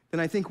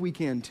 then I think we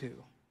can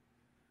too.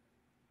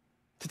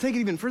 To take it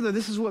even further,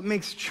 this is what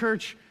makes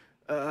church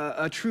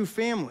a true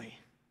family.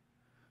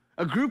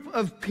 A group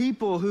of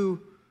people who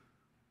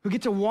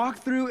get to walk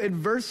through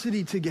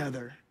adversity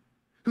together,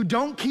 who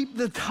don't keep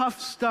the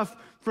tough stuff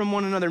from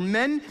one another.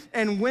 Men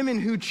and women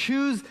who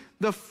choose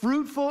the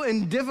fruitful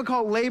and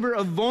difficult labor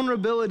of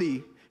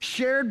vulnerability,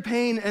 shared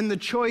pain, and the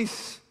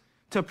choice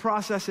to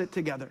process it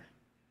together.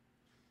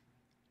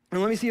 And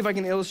let me see if I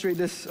can illustrate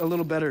this a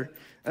little better.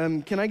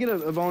 Can I get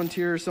a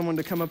volunteer or someone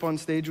to come up on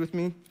stage with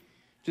me?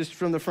 Just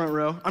from the front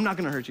row. I'm not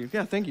gonna hurt you.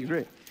 Yeah, thank you,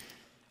 great.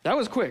 That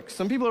was quick.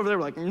 Some people over there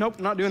were like, nope,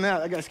 not doing that.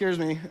 That guy scares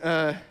me.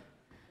 Can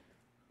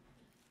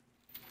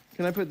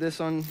I put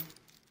this on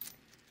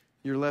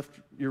your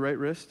right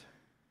wrist?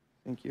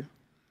 Thank you.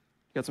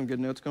 Got some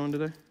good notes going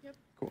today? Yep.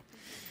 Cool.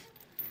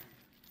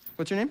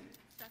 What's your name?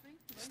 Stephanie.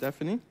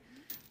 Stephanie.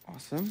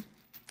 Awesome.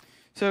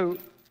 So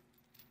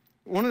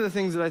one of the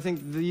things that I think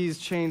these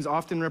chains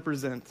often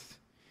represent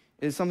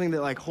is something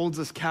that like holds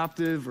us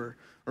captive or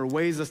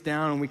weighs us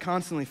down, and we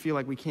constantly feel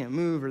like we can't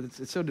move, or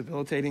it's so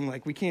debilitating,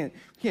 like we can't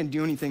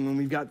do anything when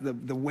we've got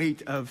the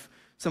weight of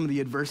some of the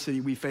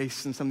adversity we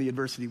face and some of the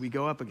adversity we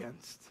go up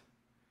against.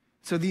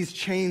 So these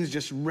chains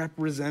just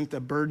represent a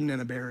burden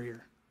and a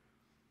barrier.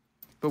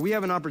 But we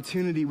have an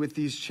opportunity with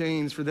these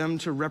chains for them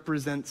to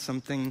represent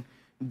something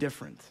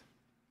different.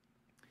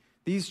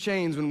 These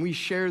chains, when we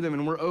share them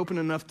and we're open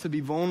enough to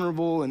be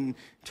vulnerable and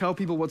tell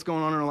people what's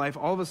going on in our life,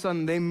 all of a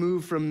sudden they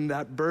move from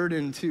that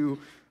burden to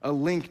a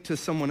link to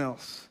someone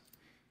else.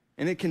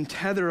 And it can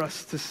tether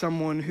us to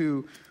someone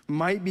who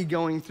might be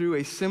going through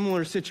a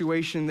similar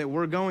situation that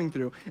we're going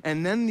through.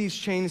 And then these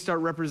chains start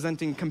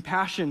representing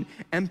compassion,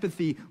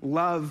 empathy,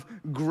 love,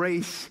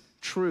 grace,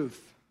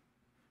 truth.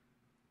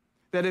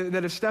 That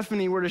if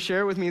Stephanie were to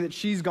share with me that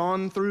she's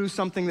gone through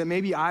something that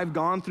maybe I've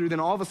gone through, then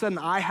all of a sudden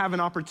I have an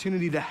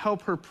opportunity to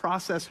help her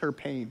process her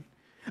pain.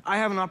 I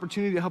have an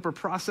opportunity to help her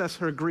process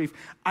her grief.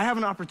 I have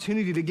an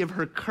opportunity to give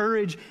her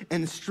courage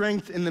and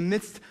strength in the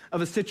midst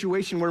of a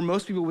situation where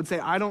most people would say,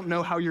 I don't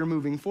know how you're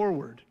moving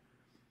forward.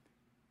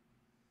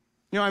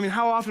 You know, I mean,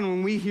 how often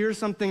when we hear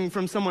something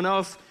from someone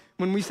else,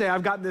 when we say,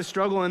 I've got this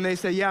struggle, and they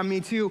say, yeah, me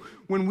too,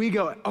 when we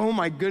go, oh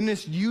my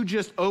goodness, you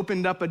just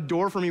opened up a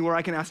door for me where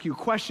I can ask you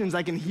questions,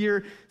 I can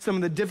hear some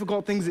of the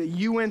difficult things that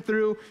you went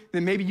through,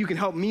 that maybe you can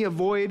help me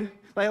avoid.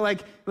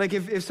 Like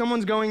if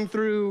someone's going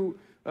through,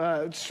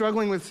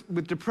 struggling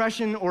with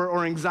depression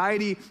or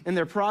anxiety, and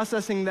they're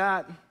processing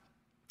that,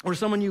 or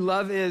someone you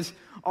love is,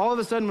 all of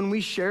a sudden when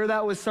we share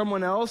that with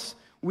someone else,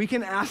 we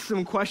can ask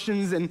some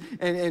questions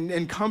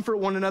and comfort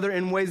one another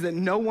in ways that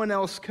no one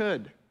else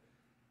could.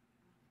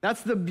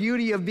 That's the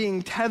beauty of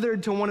being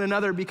tethered to one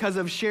another because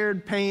of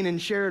shared pain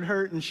and shared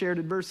hurt and shared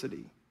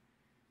adversity.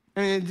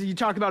 I mean, you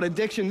talk about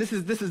addiction, this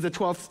is the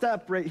 12th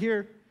step right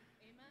here.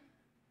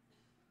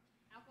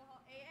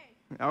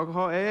 Amen.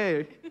 Alcohol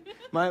AA.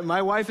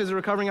 My wife is a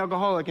recovering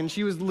alcoholic, and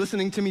she was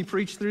listening to me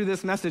preach through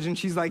this message, and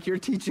she's like, you're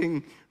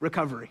teaching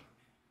recovery.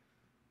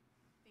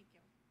 Thank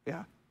you.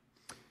 Yeah.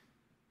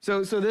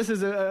 So this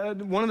is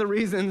one of the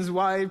reasons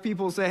why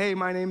people say, hey,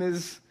 my name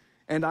is,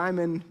 and I'm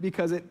in,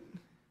 because it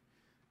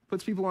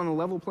puts people on a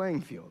level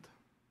playing field.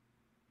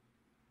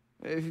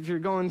 If you're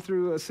going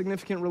through a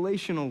significant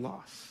relational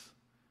loss,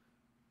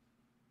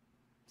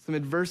 some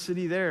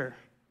adversity there.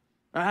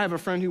 I have a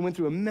friend who went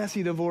through a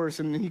messy divorce,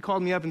 and he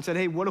called me up and said,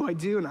 hey, what do I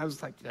do? And I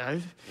was like,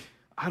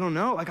 I don't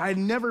know. Like, I had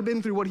never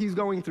been through what he's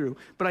going through,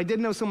 but I did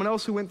know someone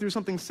else who went through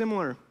something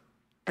similar.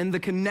 And the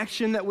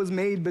connection that was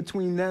made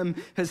between them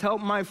has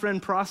helped my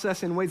friend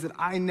process in ways that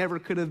I never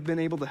could have been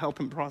able to help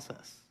him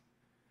process.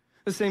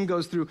 The same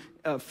goes through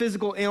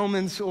physical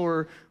ailments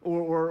or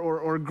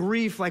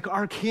grief, like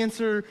our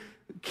cancer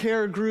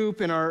care group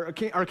and our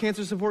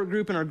cancer support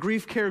group and our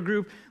grief care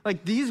group.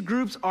 Like, these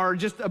groups are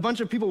just a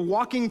bunch of people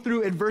walking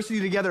through adversity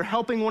together,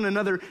 helping one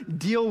another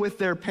deal with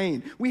their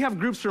pain. We have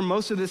groups for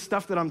most of this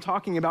stuff that I'm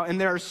talking about, and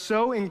they are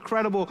so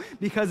incredible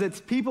because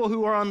it's people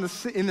who are in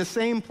the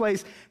same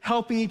place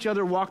helping each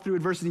other walk through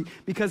adversity.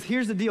 Because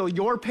here's the deal,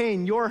 your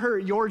pain, your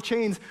hurt, your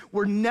chains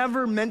were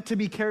never meant to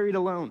be carried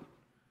alone.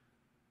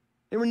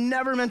 They were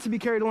never meant to be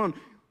carried alone.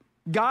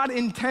 God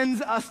intends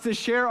us to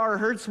share our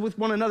hurts with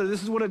one another.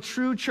 This is what a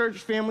true church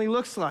family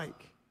looks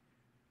like.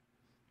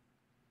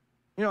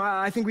 You know,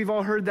 I think we've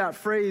all heard that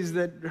phrase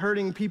that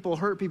hurting people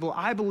hurt people.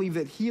 I believe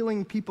that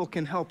healing people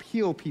can help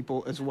heal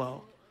people as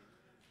well.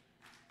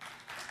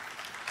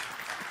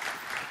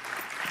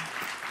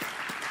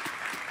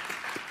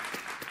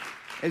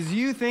 As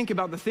you think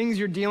about the things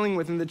you're dealing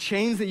with and the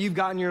chains that you've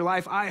got in your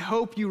life, I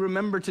hope you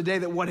remember today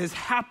that what has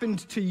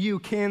happened to you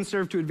can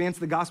serve to advance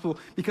the gospel,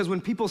 because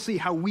when people see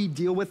how we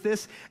deal with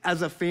this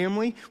as a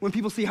family, when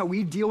people see how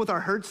we deal with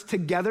our hurts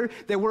together,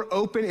 that we're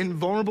open and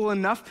vulnerable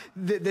enough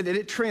that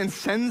it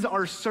transcends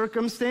our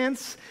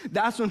circumstance,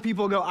 that's when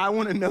people go, I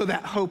want to know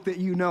that hope that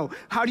you know.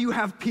 How do you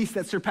have peace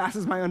that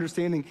surpasses my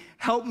understanding?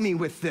 Help me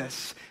with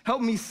this.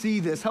 Help me see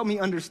this. Help me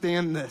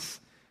understand this.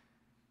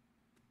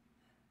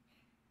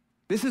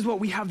 This is what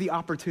we have the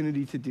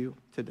opportunity to do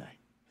today.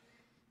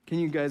 Can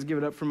you guys give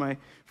it up for my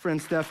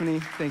friend Stephanie?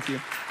 Thank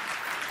you.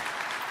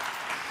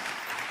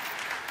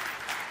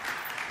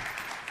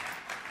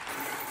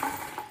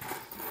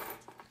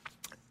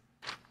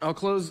 I'll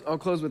close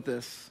with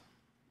this.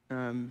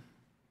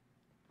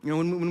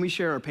 When we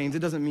share our pains, it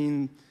doesn't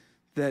mean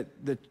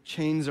that the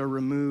chains are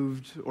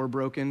removed or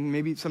broken.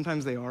 Maybe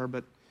sometimes they are,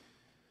 but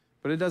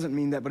it doesn't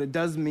mean that. But it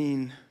does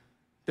mean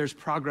there's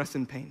progress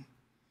in pain.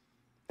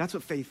 That's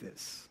what faith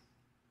is.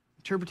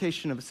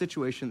 Interpretation of a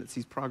situation that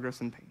sees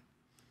progress in pain.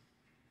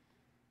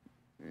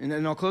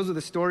 And I'll close with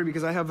a story,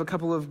 because I have a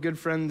couple of good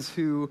friends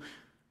who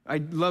I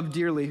love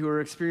dearly who are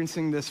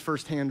experiencing this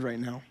firsthand right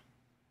now.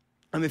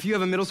 If you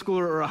have a middle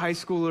schooler or a high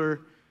schooler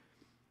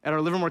at our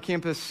Livermore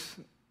campus,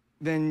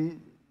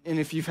 and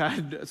if you've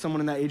had someone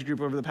in that age group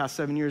over the past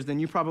 7 years,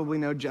 then you probably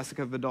know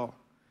Jessica Vidal.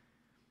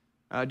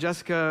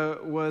 Jessica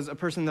was a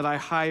person that I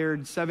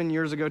hired 7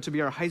 years ago to be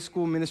our high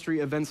school ministry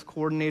events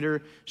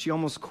coordinator. She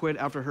almost quit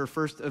after her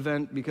first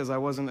event because I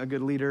wasn't a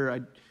good leader. I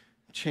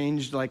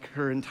changed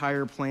her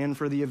entire plan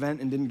for the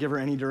event and didn't give her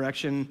any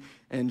direction.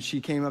 And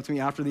she came up to me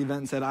after the event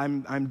and said,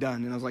 I'm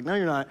done. And I was like, no,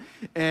 you're not.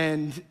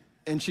 And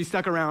she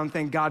stuck around,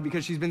 thank God,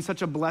 because she's been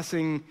such a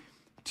blessing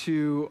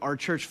to our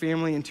church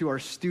family and to our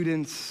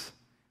students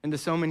and to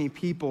so many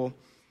people.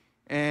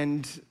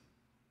 And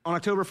on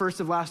October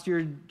 1st of last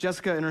year,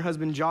 Jessica and her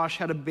husband Josh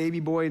had a baby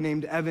boy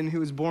named Evan, who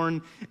was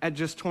born at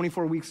just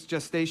 24 weeks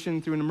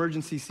gestation through an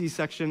emergency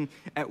C-section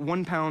at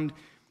 1 pound,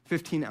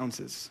 15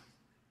 ounces.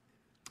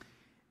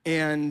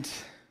 And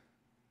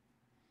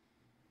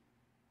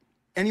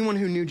anyone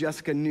who knew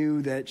Jessica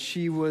knew that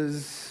she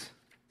was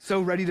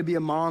so ready to be a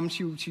mom.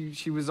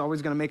 She was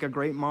always going to make a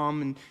great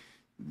mom, and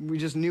we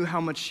just knew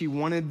how much she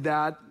wanted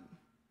that.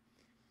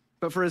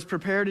 But for as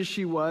prepared as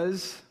she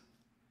was,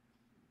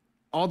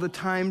 all the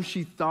time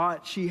she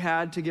thought she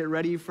had to get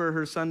ready for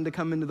her son to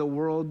come into the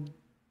world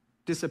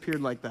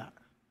disappeared like that.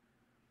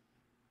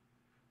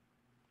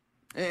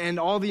 And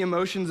all the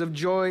emotions of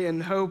joy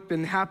and hope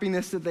and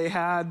happiness that they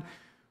had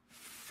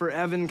for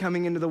Evan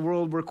coming into the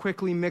world were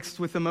quickly mixed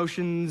with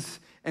emotions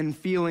and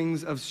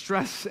feelings of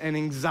stress and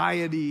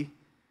anxiety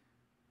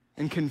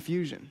and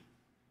confusion.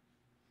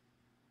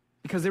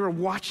 Because they were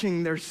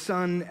watching their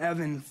son,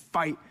 Evan,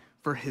 fight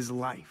for his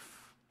life.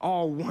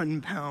 All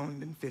 1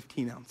 pound and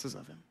 15 ounces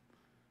of him.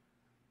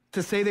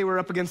 To say they were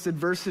up against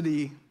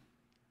adversity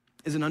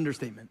is an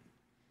understatement.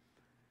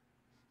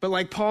 But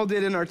like Paul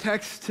did in our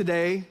text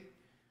today,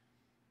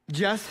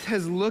 Jess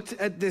has looked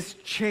at this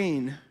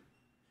chain,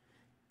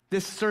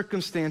 this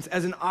circumstance,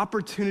 as an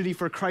opportunity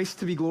for Christ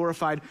to be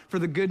glorified, for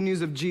the good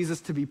news of Jesus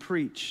to be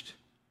preached.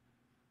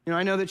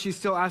 I know that she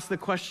still asks the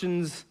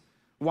questions,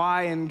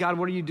 why, and God,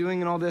 what are you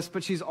doing in all this?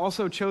 But she's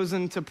also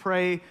chosen to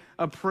pray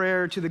a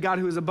prayer to the God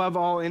who is above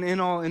all and in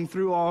all and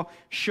through all.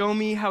 Show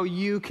me how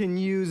you can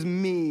use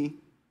me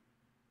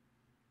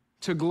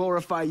to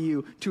glorify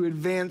you, to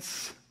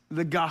advance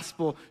the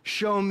gospel.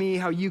 Show me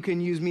how you can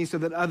use me so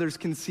that others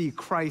can see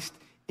Christ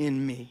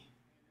in me.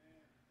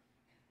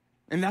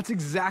 And that's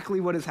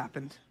exactly what has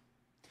happened.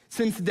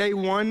 Since day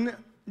one,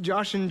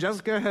 Josh and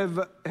Jessica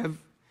have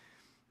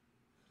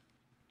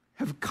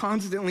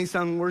constantly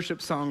sung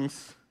worship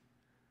songs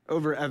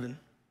over Evan.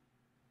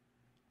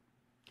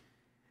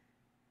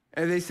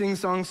 And they sing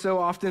songs so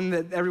often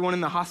that everyone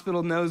in the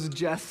hospital knows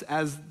Jess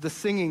as the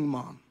singing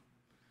mom.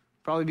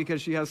 Probably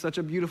because she has such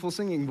a beautiful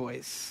singing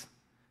voice.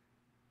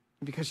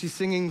 Because she's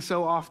singing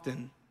so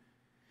often.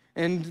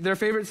 And their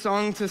favorite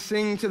song to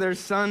sing to their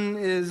son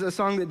is a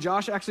song that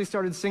Josh actually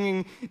started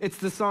singing. It's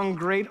the song,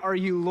 Great Are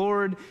You,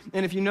 Lord.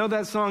 And if you know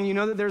that song, you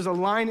know that there's a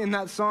line in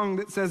that song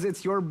that says,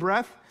 it's your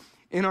breath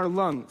in our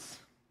lungs.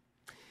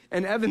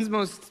 And Evan's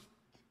most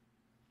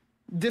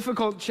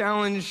difficult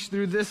challenge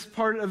through this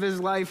part of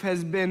his life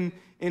has been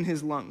in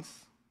his lungs.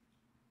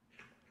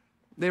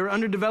 They were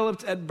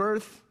underdeveloped at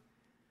birth.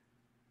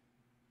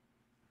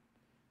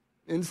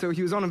 And so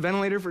he was on a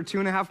ventilator for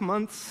 2.5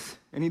 months,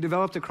 and he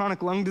developed a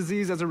chronic lung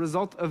disease as a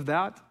result of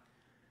that.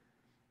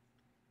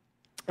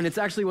 And it's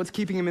actually what's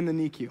keeping him in the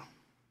NICU.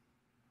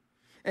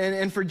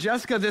 And for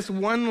Jessica, this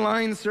one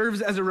line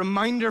serves as a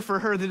reminder for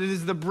her that it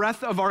is the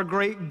breath of our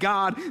great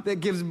God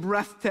that gives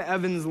breath to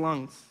Evan's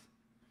lungs.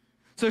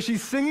 So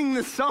she's singing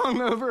this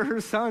song over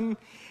her son,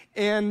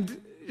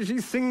 and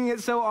she's singing it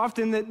so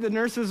often that the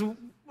nurses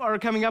are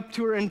coming up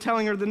to her and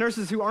telling her, the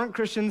nurses who aren't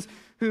Christians,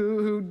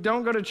 who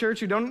don't go to church,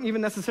 who don't even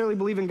necessarily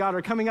believe in God,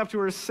 are coming up to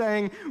her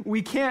saying,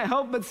 we can't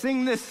help but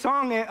sing this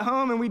song at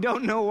home and we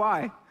don't know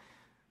why.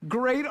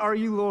 Great are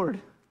you, Lord.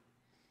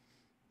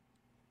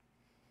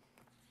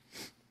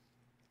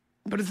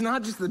 But it's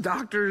not just the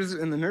doctors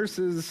and the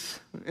nurses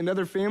and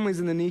other families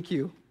in the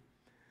NICU.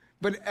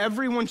 But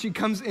everyone she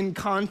comes in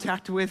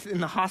contact with in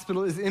the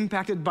hospital is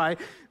impacted by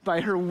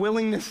her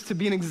willingness to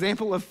be an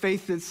example of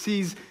faith that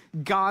sees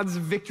God's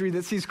victory,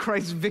 that sees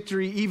Christ's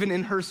victory even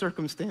in her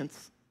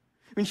circumstance.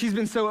 I mean, she's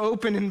been so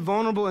open and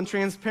vulnerable and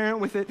transparent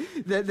with it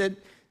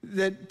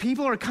that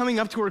people are coming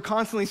up to her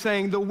constantly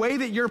saying, the way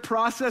that you're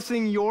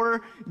processing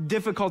your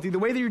difficulty, the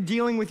way that you're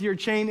dealing with your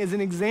chain is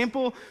an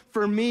example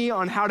for me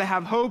on how to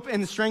have hope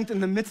and strength in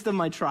the midst of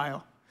my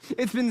trial.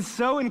 It's been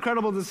so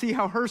incredible to see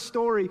how her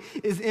story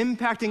is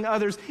impacting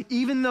others,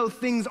 even though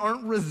things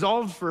aren't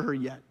resolved for her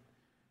yet.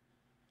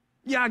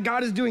 Yeah,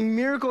 God is doing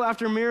miracle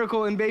after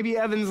miracle in baby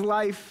Evan's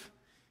life.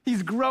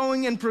 He's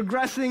growing and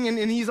progressing,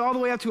 and he's all the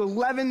way up to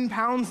 11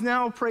 pounds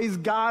now. Praise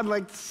God.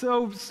 Like,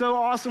 so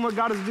awesome what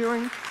God is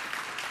doing.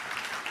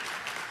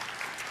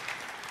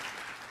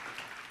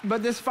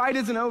 But this fight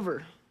isn't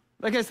over.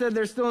 Like I said,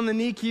 they're still in the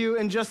NICU,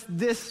 and just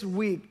this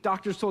week,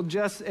 doctors told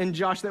Jess and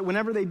Josh that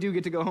whenever they do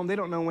get to go home, they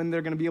don't know when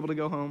they're going to be able to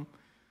go home,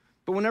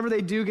 but whenever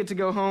they do get to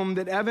go home,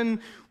 that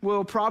Evan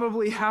will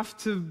probably have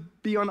to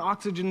be on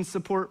oxygen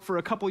support for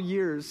a couple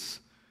years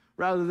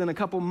rather than a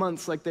couple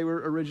months like they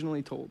were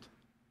originally told.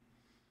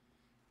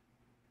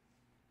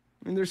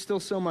 I mean, there's still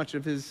so much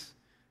of his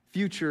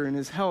future and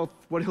his health,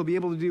 what he'll be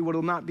able to do, what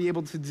he'll not be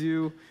able to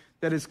do,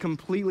 that is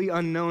completely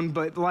unknown.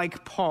 But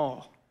like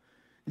Paul,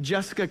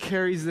 Jessica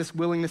carries this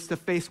willingness to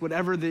face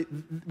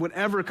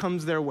whatever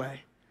comes their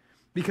way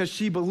because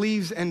she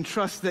believes and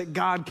trusts that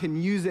God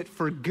can use it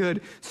for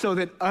good so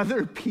that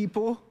other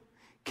people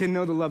can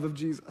know the love of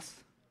Jesus.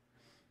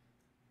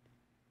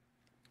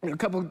 A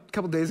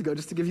couple days ago,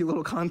 just to give you a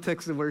little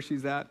context of where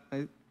she's at,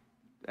 I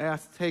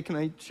asked, hey, can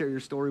I share your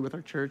story with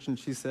our church? And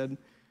she said,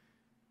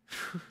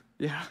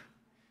 yeah,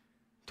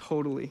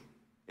 totally.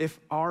 If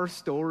our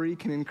story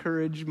can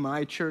encourage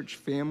my church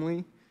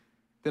family,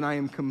 then I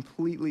am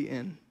completely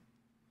in.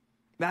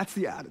 That's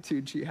the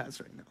attitude she has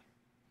right now.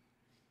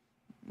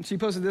 She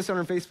posted this on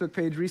her Facebook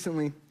page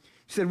recently.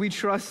 She said, we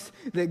trust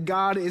that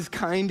God is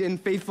kind and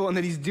faithful and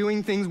that he's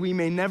doing things we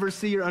may never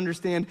see or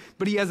understand,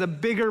 but he has a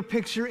bigger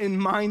picture in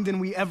mind than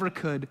we ever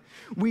could.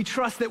 We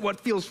trust that what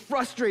feels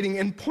frustrating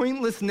and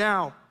pointless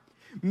now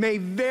may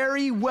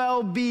very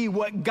well be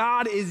what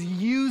God is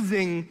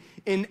using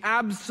in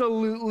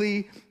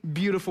absolutely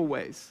beautiful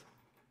ways.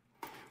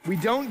 We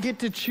don't get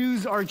to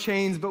choose our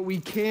chains, but we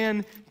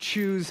can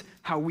choose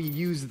how we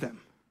use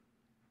them.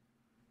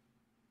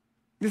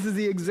 This is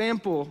the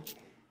example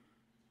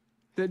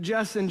that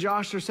Jess and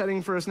Josh are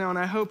setting for us now, and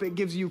I hope it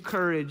gives you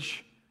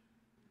courage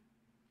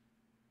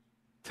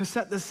to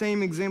set the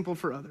same example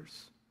for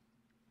others.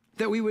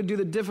 That we would do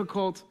the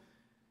difficult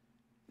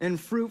and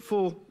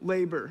fruitful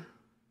labor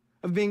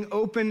of being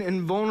open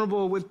and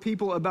vulnerable with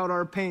people about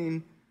our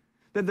pain.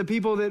 That the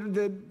people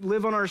that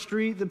live on our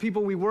street, the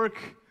people we work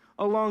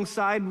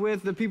alongside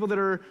with, the people that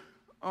are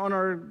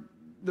on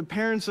the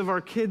parents of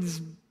our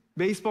kids'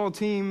 baseball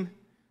team,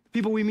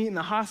 people we meet in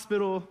the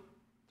hospital,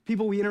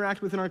 people we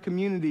interact with in our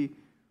community,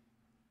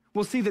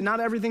 we'll see that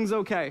not everything's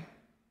okay,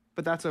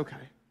 but that's okay.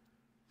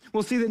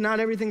 We'll see that not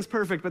everything's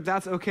perfect, but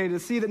that's okay. To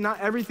see that not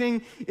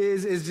everything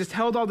is just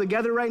held all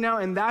together right now,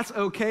 and that's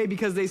okay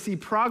because they see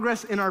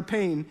progress in our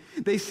pain.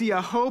 They see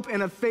a hope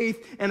and a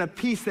faith and a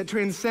peace that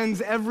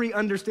transcends every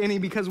understanding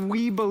because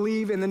we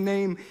believe in the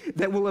name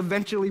that will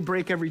eventually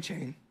break every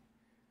chain.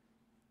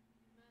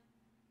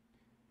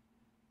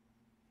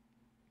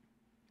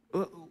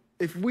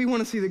 If we want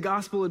to see the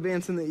gospel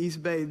advance in the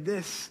East Bay,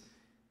 this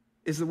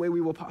is the way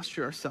we will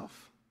posture ourselves.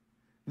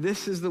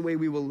 This is the way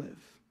we will live.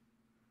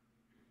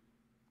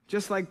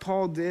 Just like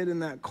Paul did in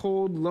that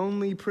cold,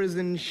 lonely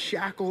prison,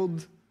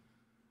 shackled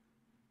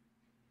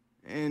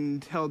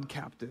and held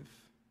captive.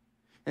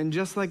 And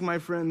just like my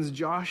friends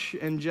Josh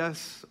and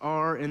Jess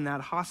are in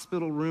that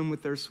hospital room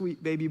with their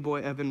sweet baby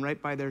boy Evan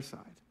right by their side.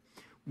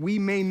 We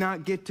may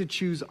not get to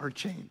choose our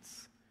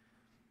chains,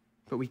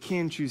 but we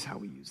can choose how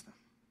we use them.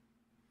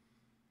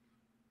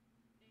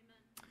 Amen.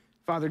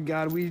 Father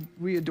God,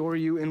 we adore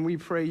you and we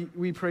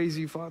praise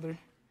you, Father.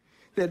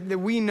 That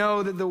we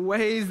know that the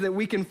ways that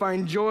we can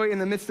find joy in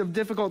the midst of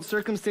difficult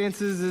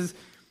circumstances is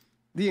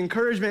the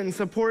encouragement and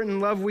support and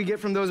love we get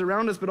from those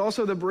around us, but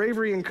also the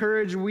bravery and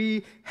courage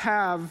we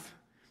have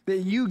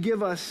that you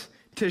give us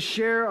to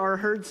share our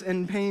hurts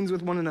and pains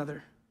with one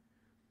another.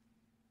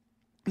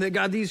 That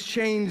God, these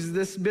chains,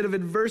 this bit of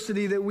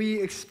adversity that we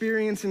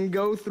experience and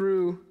go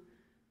through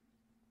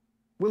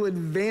will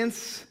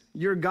advance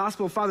your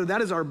gospel. Father,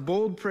 that is our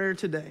bold prayer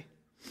today.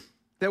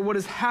 That what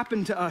has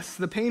happened to us,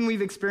 the pain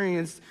we've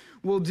experienced,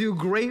 will do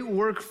great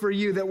work for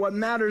you, that what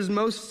matters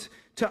most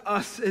to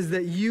us is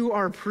that you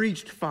are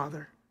preached,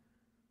 Father.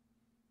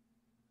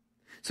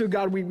 So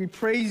God, we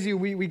praise you,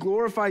 we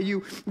glorify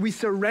you, we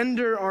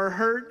surrender our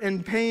hurt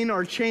and pain,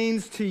 our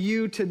chains to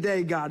you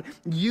today, God.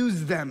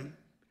 Use them.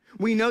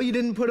 We know you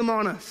didn't put them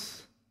on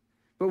us,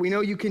 but we know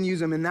you can use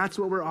them, and that's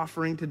what we're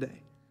offering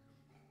today.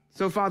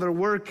 So Father,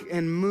 work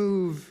and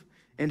move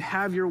and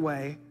have your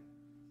way.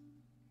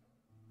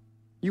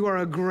 You are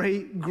a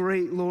great,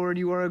 great Lord.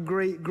 You are a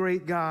great,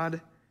 great God.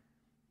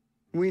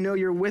 We know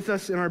you're with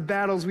us in our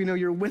battles. We know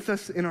you're with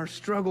us in our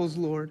struggles,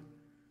 Lord.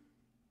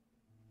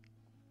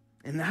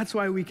 And that's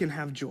why we can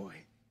have joy.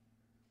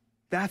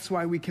 That's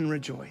why we can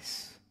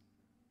rejoice.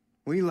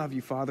 We love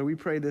you, Father. We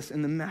pray this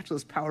in the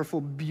matchless,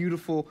 powerful,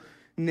 beautiful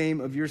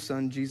name of your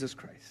Son, Jesus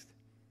Christ.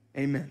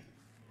 Amen.